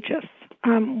outrageous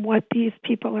what these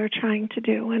people are trying to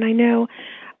do, and I know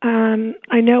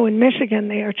in Michigan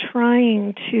they are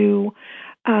trying to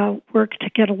work to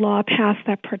get a law passed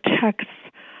that protects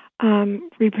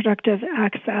reproductive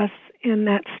access in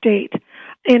that state.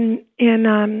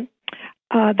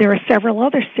 There are several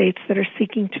other states that are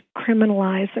seeking to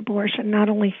criminalize abortion, not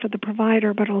only for the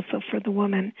provider, but also for the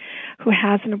woman who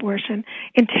has an abortion.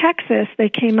 In Texas, they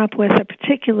came up with a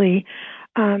particularly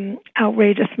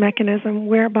outrageous mechanism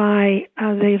whereby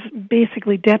they've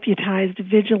basically deputized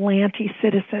vigilante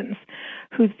citizens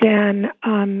who then,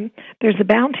 there's a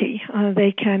bounty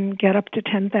they can get up to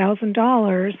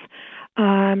 $10,000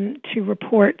 to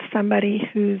report somebody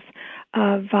who's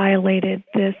violated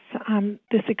this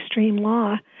extreme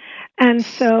law. And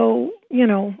so,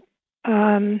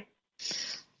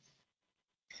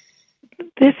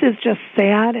 this is just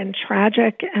sad and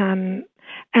tragic, and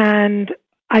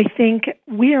I think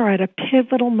we are at a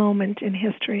pivotal moment in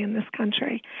history in this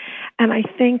country. And I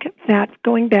think that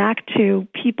going back to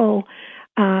people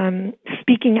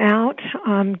speaking out,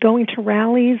 going to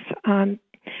rallies,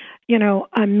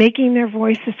 making their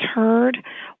voices heard,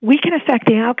 we can affect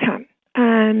the outcome.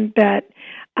 And that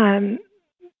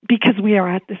because we are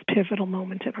at this pivotal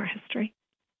moment in our history.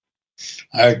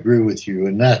 I agree with you,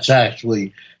 and that's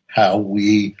actually how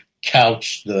we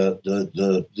couched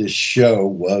this show,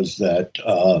 was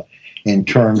that in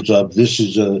terms of this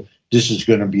is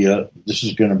going to be a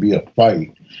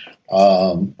fight,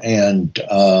 and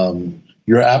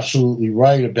you're absolutely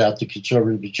right about the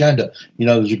conservative agenda.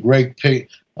 There's a great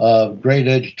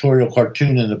editorial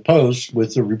cartoon in the Post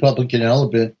with the Republican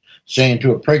element saying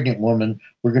to a pregnant woman,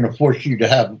 "We're going to force you to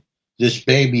have this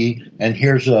baby, and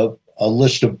here's a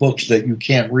list of books that you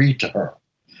can't read to her."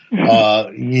 Right?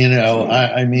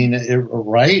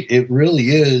 It really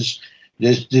is.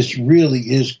 This really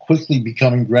is quickly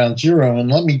becoming ground zero.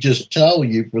 And let me just tell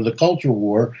you, for the culture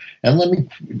war, and let me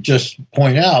just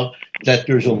point out that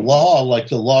there's a law like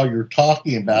the law you're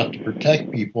talking about to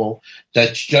protect people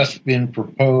that's just been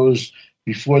proposed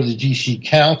before the D.C.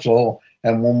 Council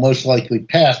and will most likely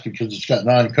pass because it's got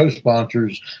 9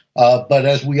 co-sponsors. But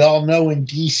as we all know in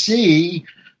D.C.,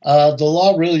 the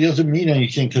law really doesn't mean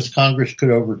anything because Congress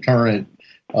could overturn it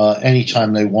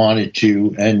anytime they wanted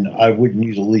to, and I wouldn't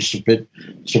be the least bit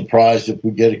surprised if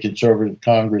we get a conservative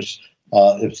Congress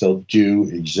if they'll do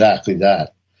exactly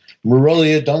that.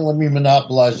 Marilia, don't let me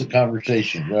monopolize the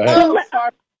conversation. Go ahead.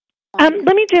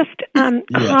 Let me just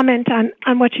comment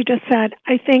on what you just said.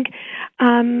 I think,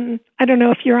 I don't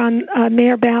know if you're on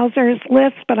Mayor Bowser's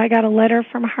list, but I got a letter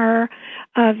from her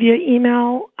via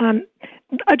email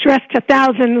addressed to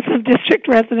thousands of district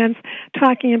residents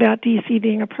talking about D.C.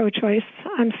 being a pro-choice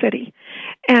city.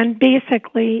 And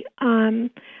basically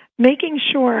making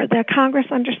sure that Congress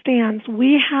understands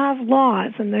we have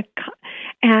laws, and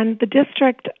the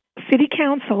district City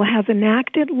Council has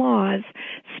enacted laws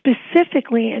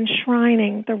specifically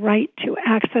enshrining the right to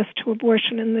access to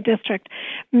abortion in the district,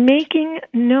 making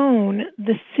known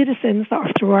the citizens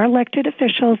through our elected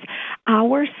officials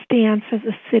our stance as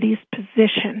a city's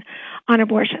position on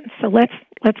abortion. So let's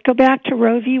go back to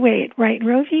Roe v. Wade, right?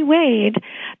 Roe v. Wade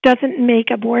doesn't make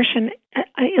abortion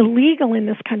illegal in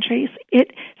this country.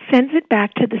 It sends it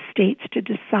back to the states to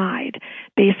decide,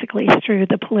 basically through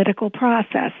the political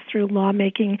process, through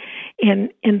lawmaking in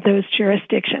those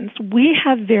jurisdictions. We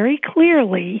have very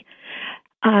clearly,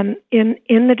 in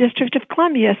the District of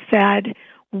Columbia, said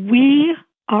we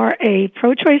are a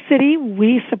pro-choice city.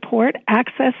 We support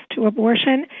access to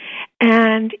abortion.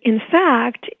 And in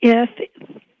fact, if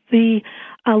the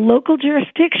local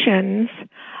jurisdictions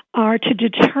are to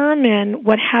determine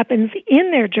what happens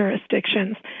in their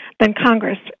jurisdictions, then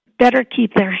Congress better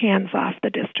keep their hands off the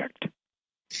district.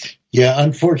 Yeah,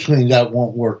 unfortunately, that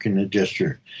won't work in the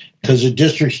district because the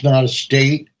district's not a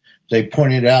state. They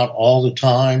point it out all the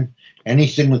time.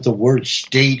 Anything with the word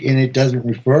state in it doesn't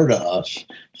refer to us.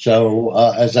 So,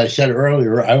 as I said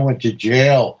earlier, I went to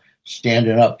jail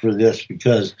standing up for this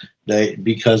because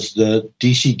the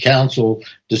D.C. Council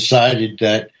decided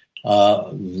that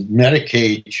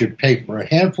Medicaid should pay for a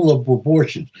handful of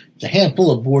abortions. It's a handful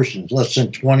of abortions, less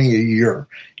than 20 a year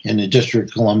in the District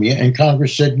of Columbia, and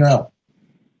Congress said no.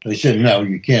 They said, no,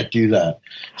 you can't do that.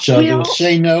 So they'll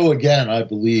say no again, I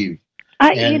believe.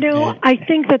 I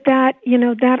think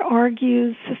that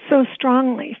argues so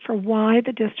strongly for why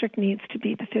the district needs to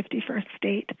be the 51st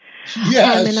state.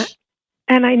 Yes.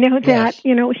 And I know that,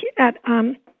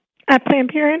 at Planned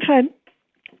Parenthood,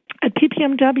 at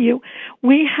PPMW,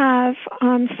 we have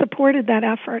supported that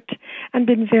effort and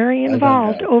been very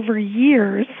involved over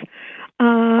years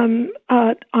on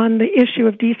the issue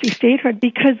of D.C. statehood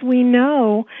because we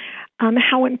know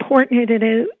how important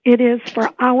it is for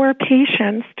our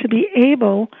patients to be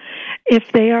able,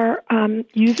 if they are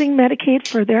using Medicaid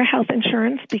for their health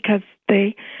insurance because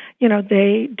they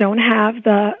don't have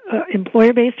the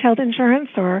employer-based health insurance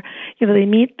or, they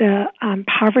meet the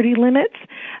poverty limits,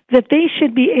 that they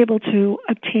should be able to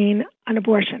obtain an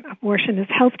abortion. Abortion is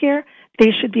health care.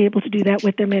 They should be able to do that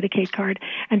with their Medicaid card.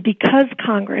 And because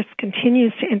Congress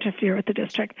continues to interfere with the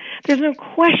district, there's no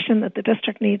question that the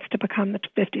district needs to become the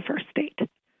 51st state.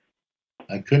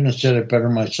 I couldn't have said it better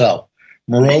myself.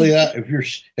 Marília,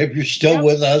 if you're still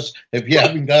with us, if you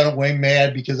haven't gone away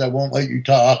mad because I won't let you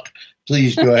talk,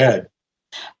 please go ahead.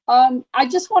 I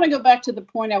just want to go back to the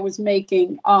point I was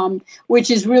making,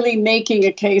 which is really making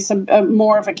a case,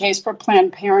 more of a case for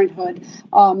Planned Parenthood.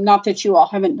 Not that you all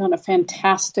haven't done a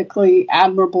fantastically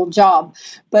admirable job,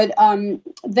 but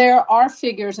there are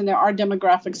figures and there are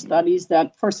demographic studies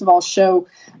that, first of all, show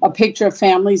a picture of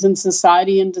families and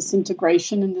society and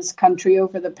disintegration in this country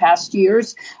over the past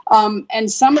years. And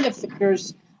some of the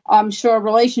figures show a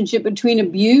relationship between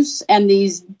abuse and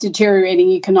these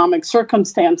deteriorating economic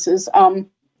circumstances.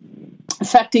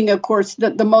 Affecting, of course,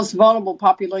 the most vulnerable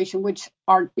population, which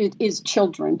is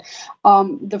children.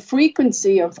 The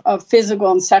frequency of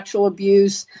physical and sexual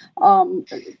abuse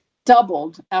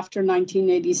doubled after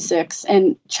 1986,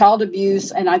 and child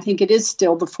abuse, and I think it is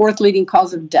still the fourth leading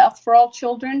cause of death for all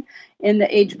children in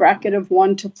the age bracket of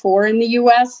 1 to 4 in the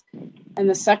U.S., and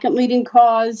the second leading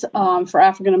cause for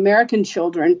African American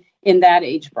children in that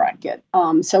age bracket.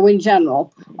 So in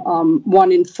general,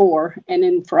 1 in 4,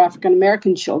 and for African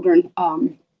American children,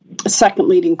 second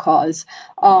leading cause.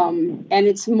 And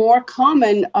it's more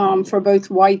common for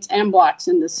both whites and blacks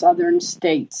in the southern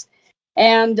states.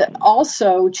 And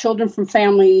also children from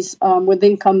families with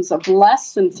incomes of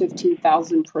less than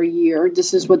 $15,000 per year,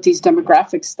 this is what these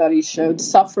demographic studies showed,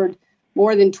 suffered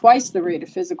more than twice the rate of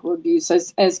physical abuse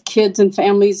as kids and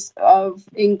families of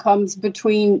incomes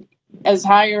between as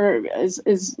higher as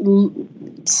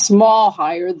small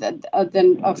higher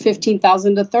than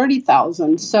 15,000 to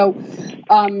 30,000. So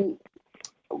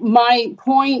my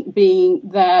point being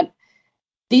that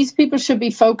these people should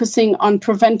be focusing on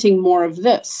preventing more of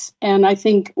this. And I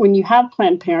think when you have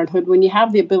Planned Parenthood, when you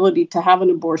have the ability to have an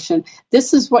abortion,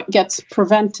 this is what gets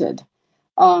prevented.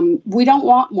 We don't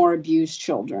want more abused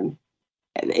children.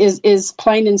 Is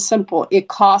plain and simple. It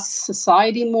costs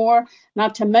society more,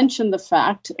 not to mention the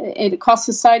fact it costs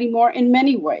society more in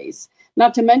many ways,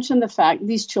 not to mention the fact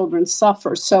these children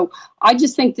suffer. So I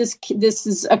just think this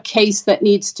is a case that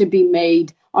needs to be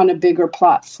made on a bigger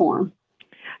platform.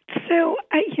 So,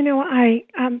 I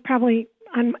probably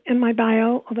in my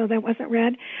bio, although that wasn't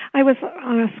read, I was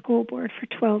on a school board for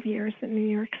 12 years in New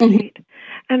York State.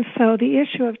 And so the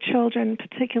issue of children,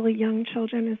 particularly young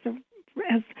children,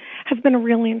 has been a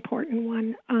really important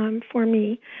one for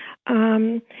me.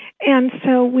 And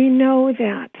so we know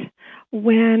that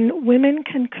when women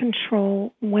can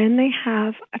control when they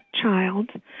have a child,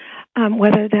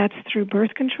 whether that's through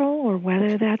birth control or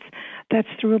whether that's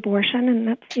through abortion, and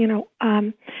that's,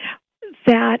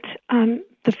 that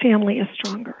the family is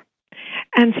stronger.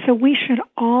 And so we should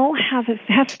all have a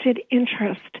vested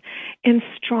interest in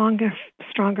stronger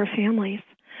families.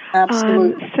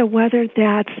 Absolutely. So whether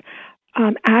that's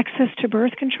access to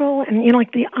birth control, and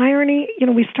like the irony,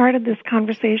 we started this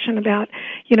conversation about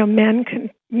men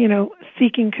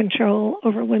seeking control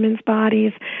over women's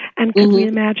bodies, and could we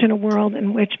imagine a world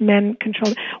in which men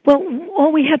control? Well,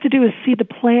 all we had to do is see the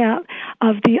play out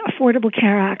of the Affordable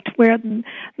Care Act, where the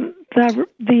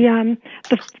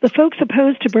folks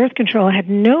opposed to birth control had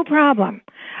no problem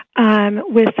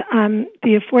with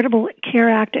the Affordable Care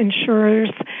Act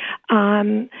insurers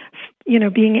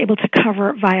being able to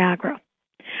cover Viagra,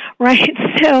 right?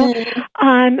 So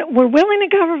we're willing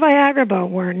to cover Viagra, but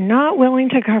we're not willing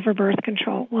to cover birth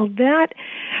control. Well, that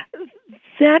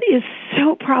is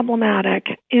so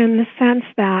problematic in the sense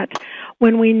that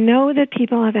when we know that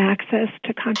people have access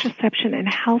to contraception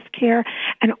and health care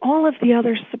and all of the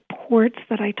other supports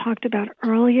that I talked about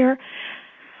earlier,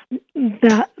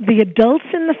 the adults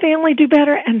in the family do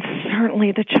better, and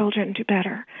certainly the children do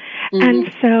better.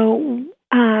 And so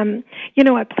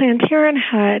at Planned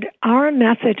Parenthood, our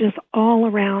message is all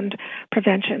around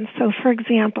prevention. So, for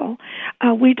example,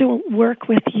 we do work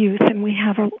with youth, and we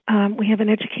have an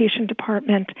education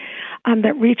department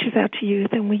that reaches out to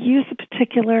youth, and we use a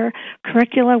particular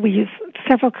curricula. We use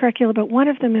several curricula, but one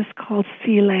of them is called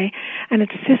SELE, and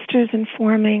it's Sisters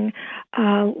Informing,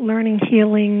 Learning,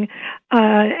 Healing,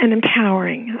 and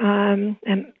Empowering.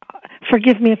 And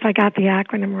forgive me if I got the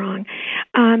acronym wrong.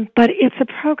 But it's a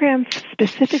program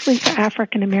specifically for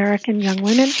African American young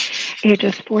women,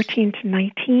 ages 14 to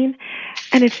 19,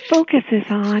 and it focuses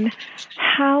on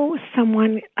how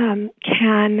someone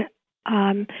can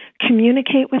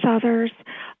communicate with others,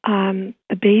 the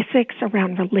basics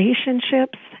around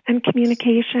relationships and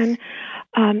communication,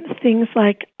 things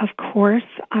like, of course,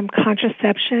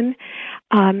 contraception,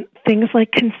 things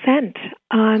like consent,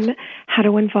 how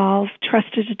to involve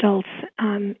trusted adults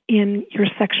in your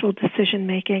sexual decision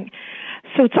making.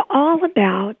 So it's all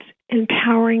about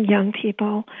empowering young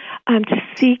people to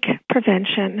seek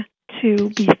prevention, to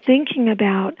be thinking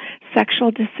about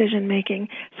sexual decision making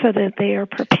so that they are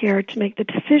prepared to make the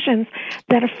decisions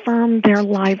that affirm their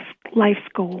life's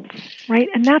goals, right?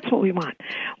 And that's what we want.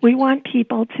 We want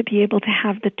people to be able to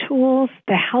have the tools,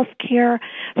 the health care,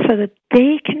 so that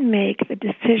they can make the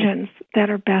decisions that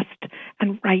are best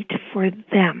and right for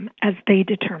them as they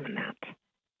determine that.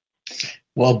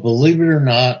 Well, believe it or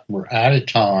not, we're out of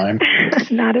time.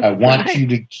 I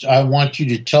want you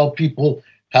to tell people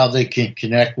how they can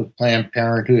connect with Planned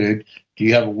Parenthood. Do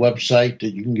you have a website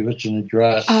that you can give us an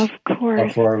address? Of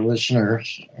course. For our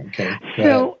listeners. Okay.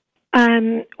 So,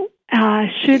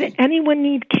 should anyone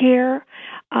need care,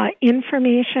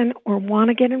 information, or want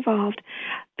to get involved,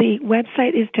 the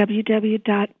website is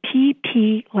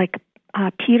www.pp, like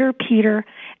Peter,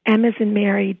 M as in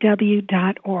Mary,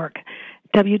 w.org.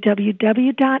 www.ppmw.org.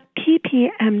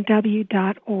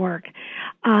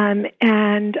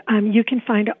 And you can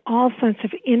find all sorts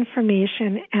of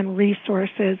information and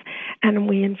resources, and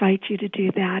we invite you to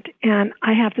do that. And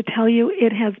I have to tell you,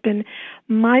 it has been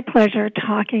my pleasure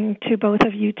talking to both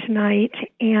of you tonight,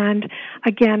 and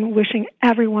again, wishing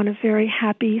everyone a very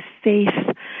happy, safe,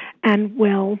 and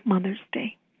well Mother's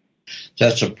Day.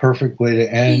 That's a perfect way to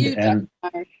end.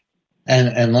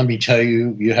 And let me tell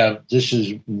you, this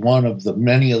is one of the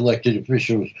many elected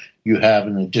officials you have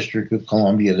in the District of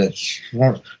Columbia that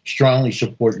strongly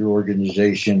support your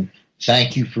organization.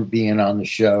 Thank you for being on the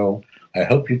show. I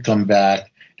hope you come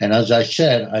back. And as I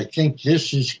said, I think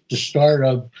this is the start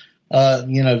of,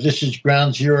 this is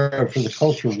ground zero for the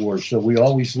culture war. So we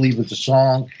always leave with a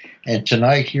song. And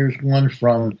tonight, here's one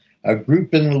from a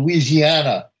group in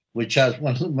Louisiana, which has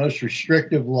one of the most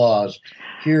restrictive laws.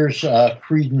 Here's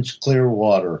Creedence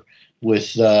Clearwater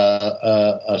with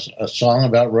a song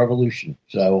about revolution.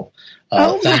 So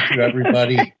thank you,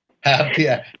 everybody. Happy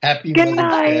Mother's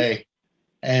Day.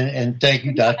 And thank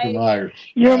you, Dr. Meyers.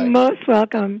 You're most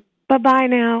welcome. Bye-bye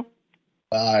now.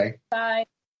 Bye. Bye.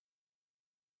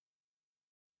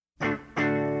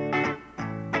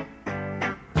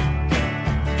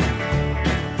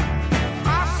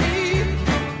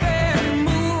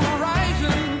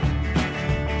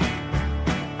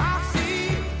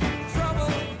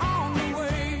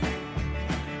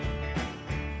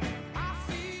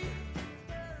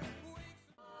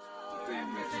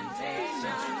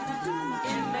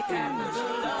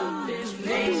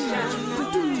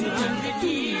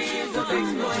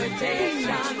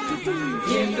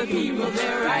 Give the people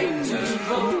their right to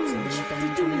vote.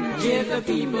 Give the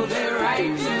people their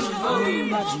right to vote.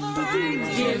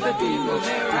 Give the people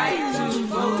their right to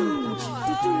vote.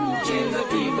 Give the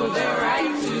people their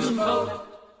right to vote.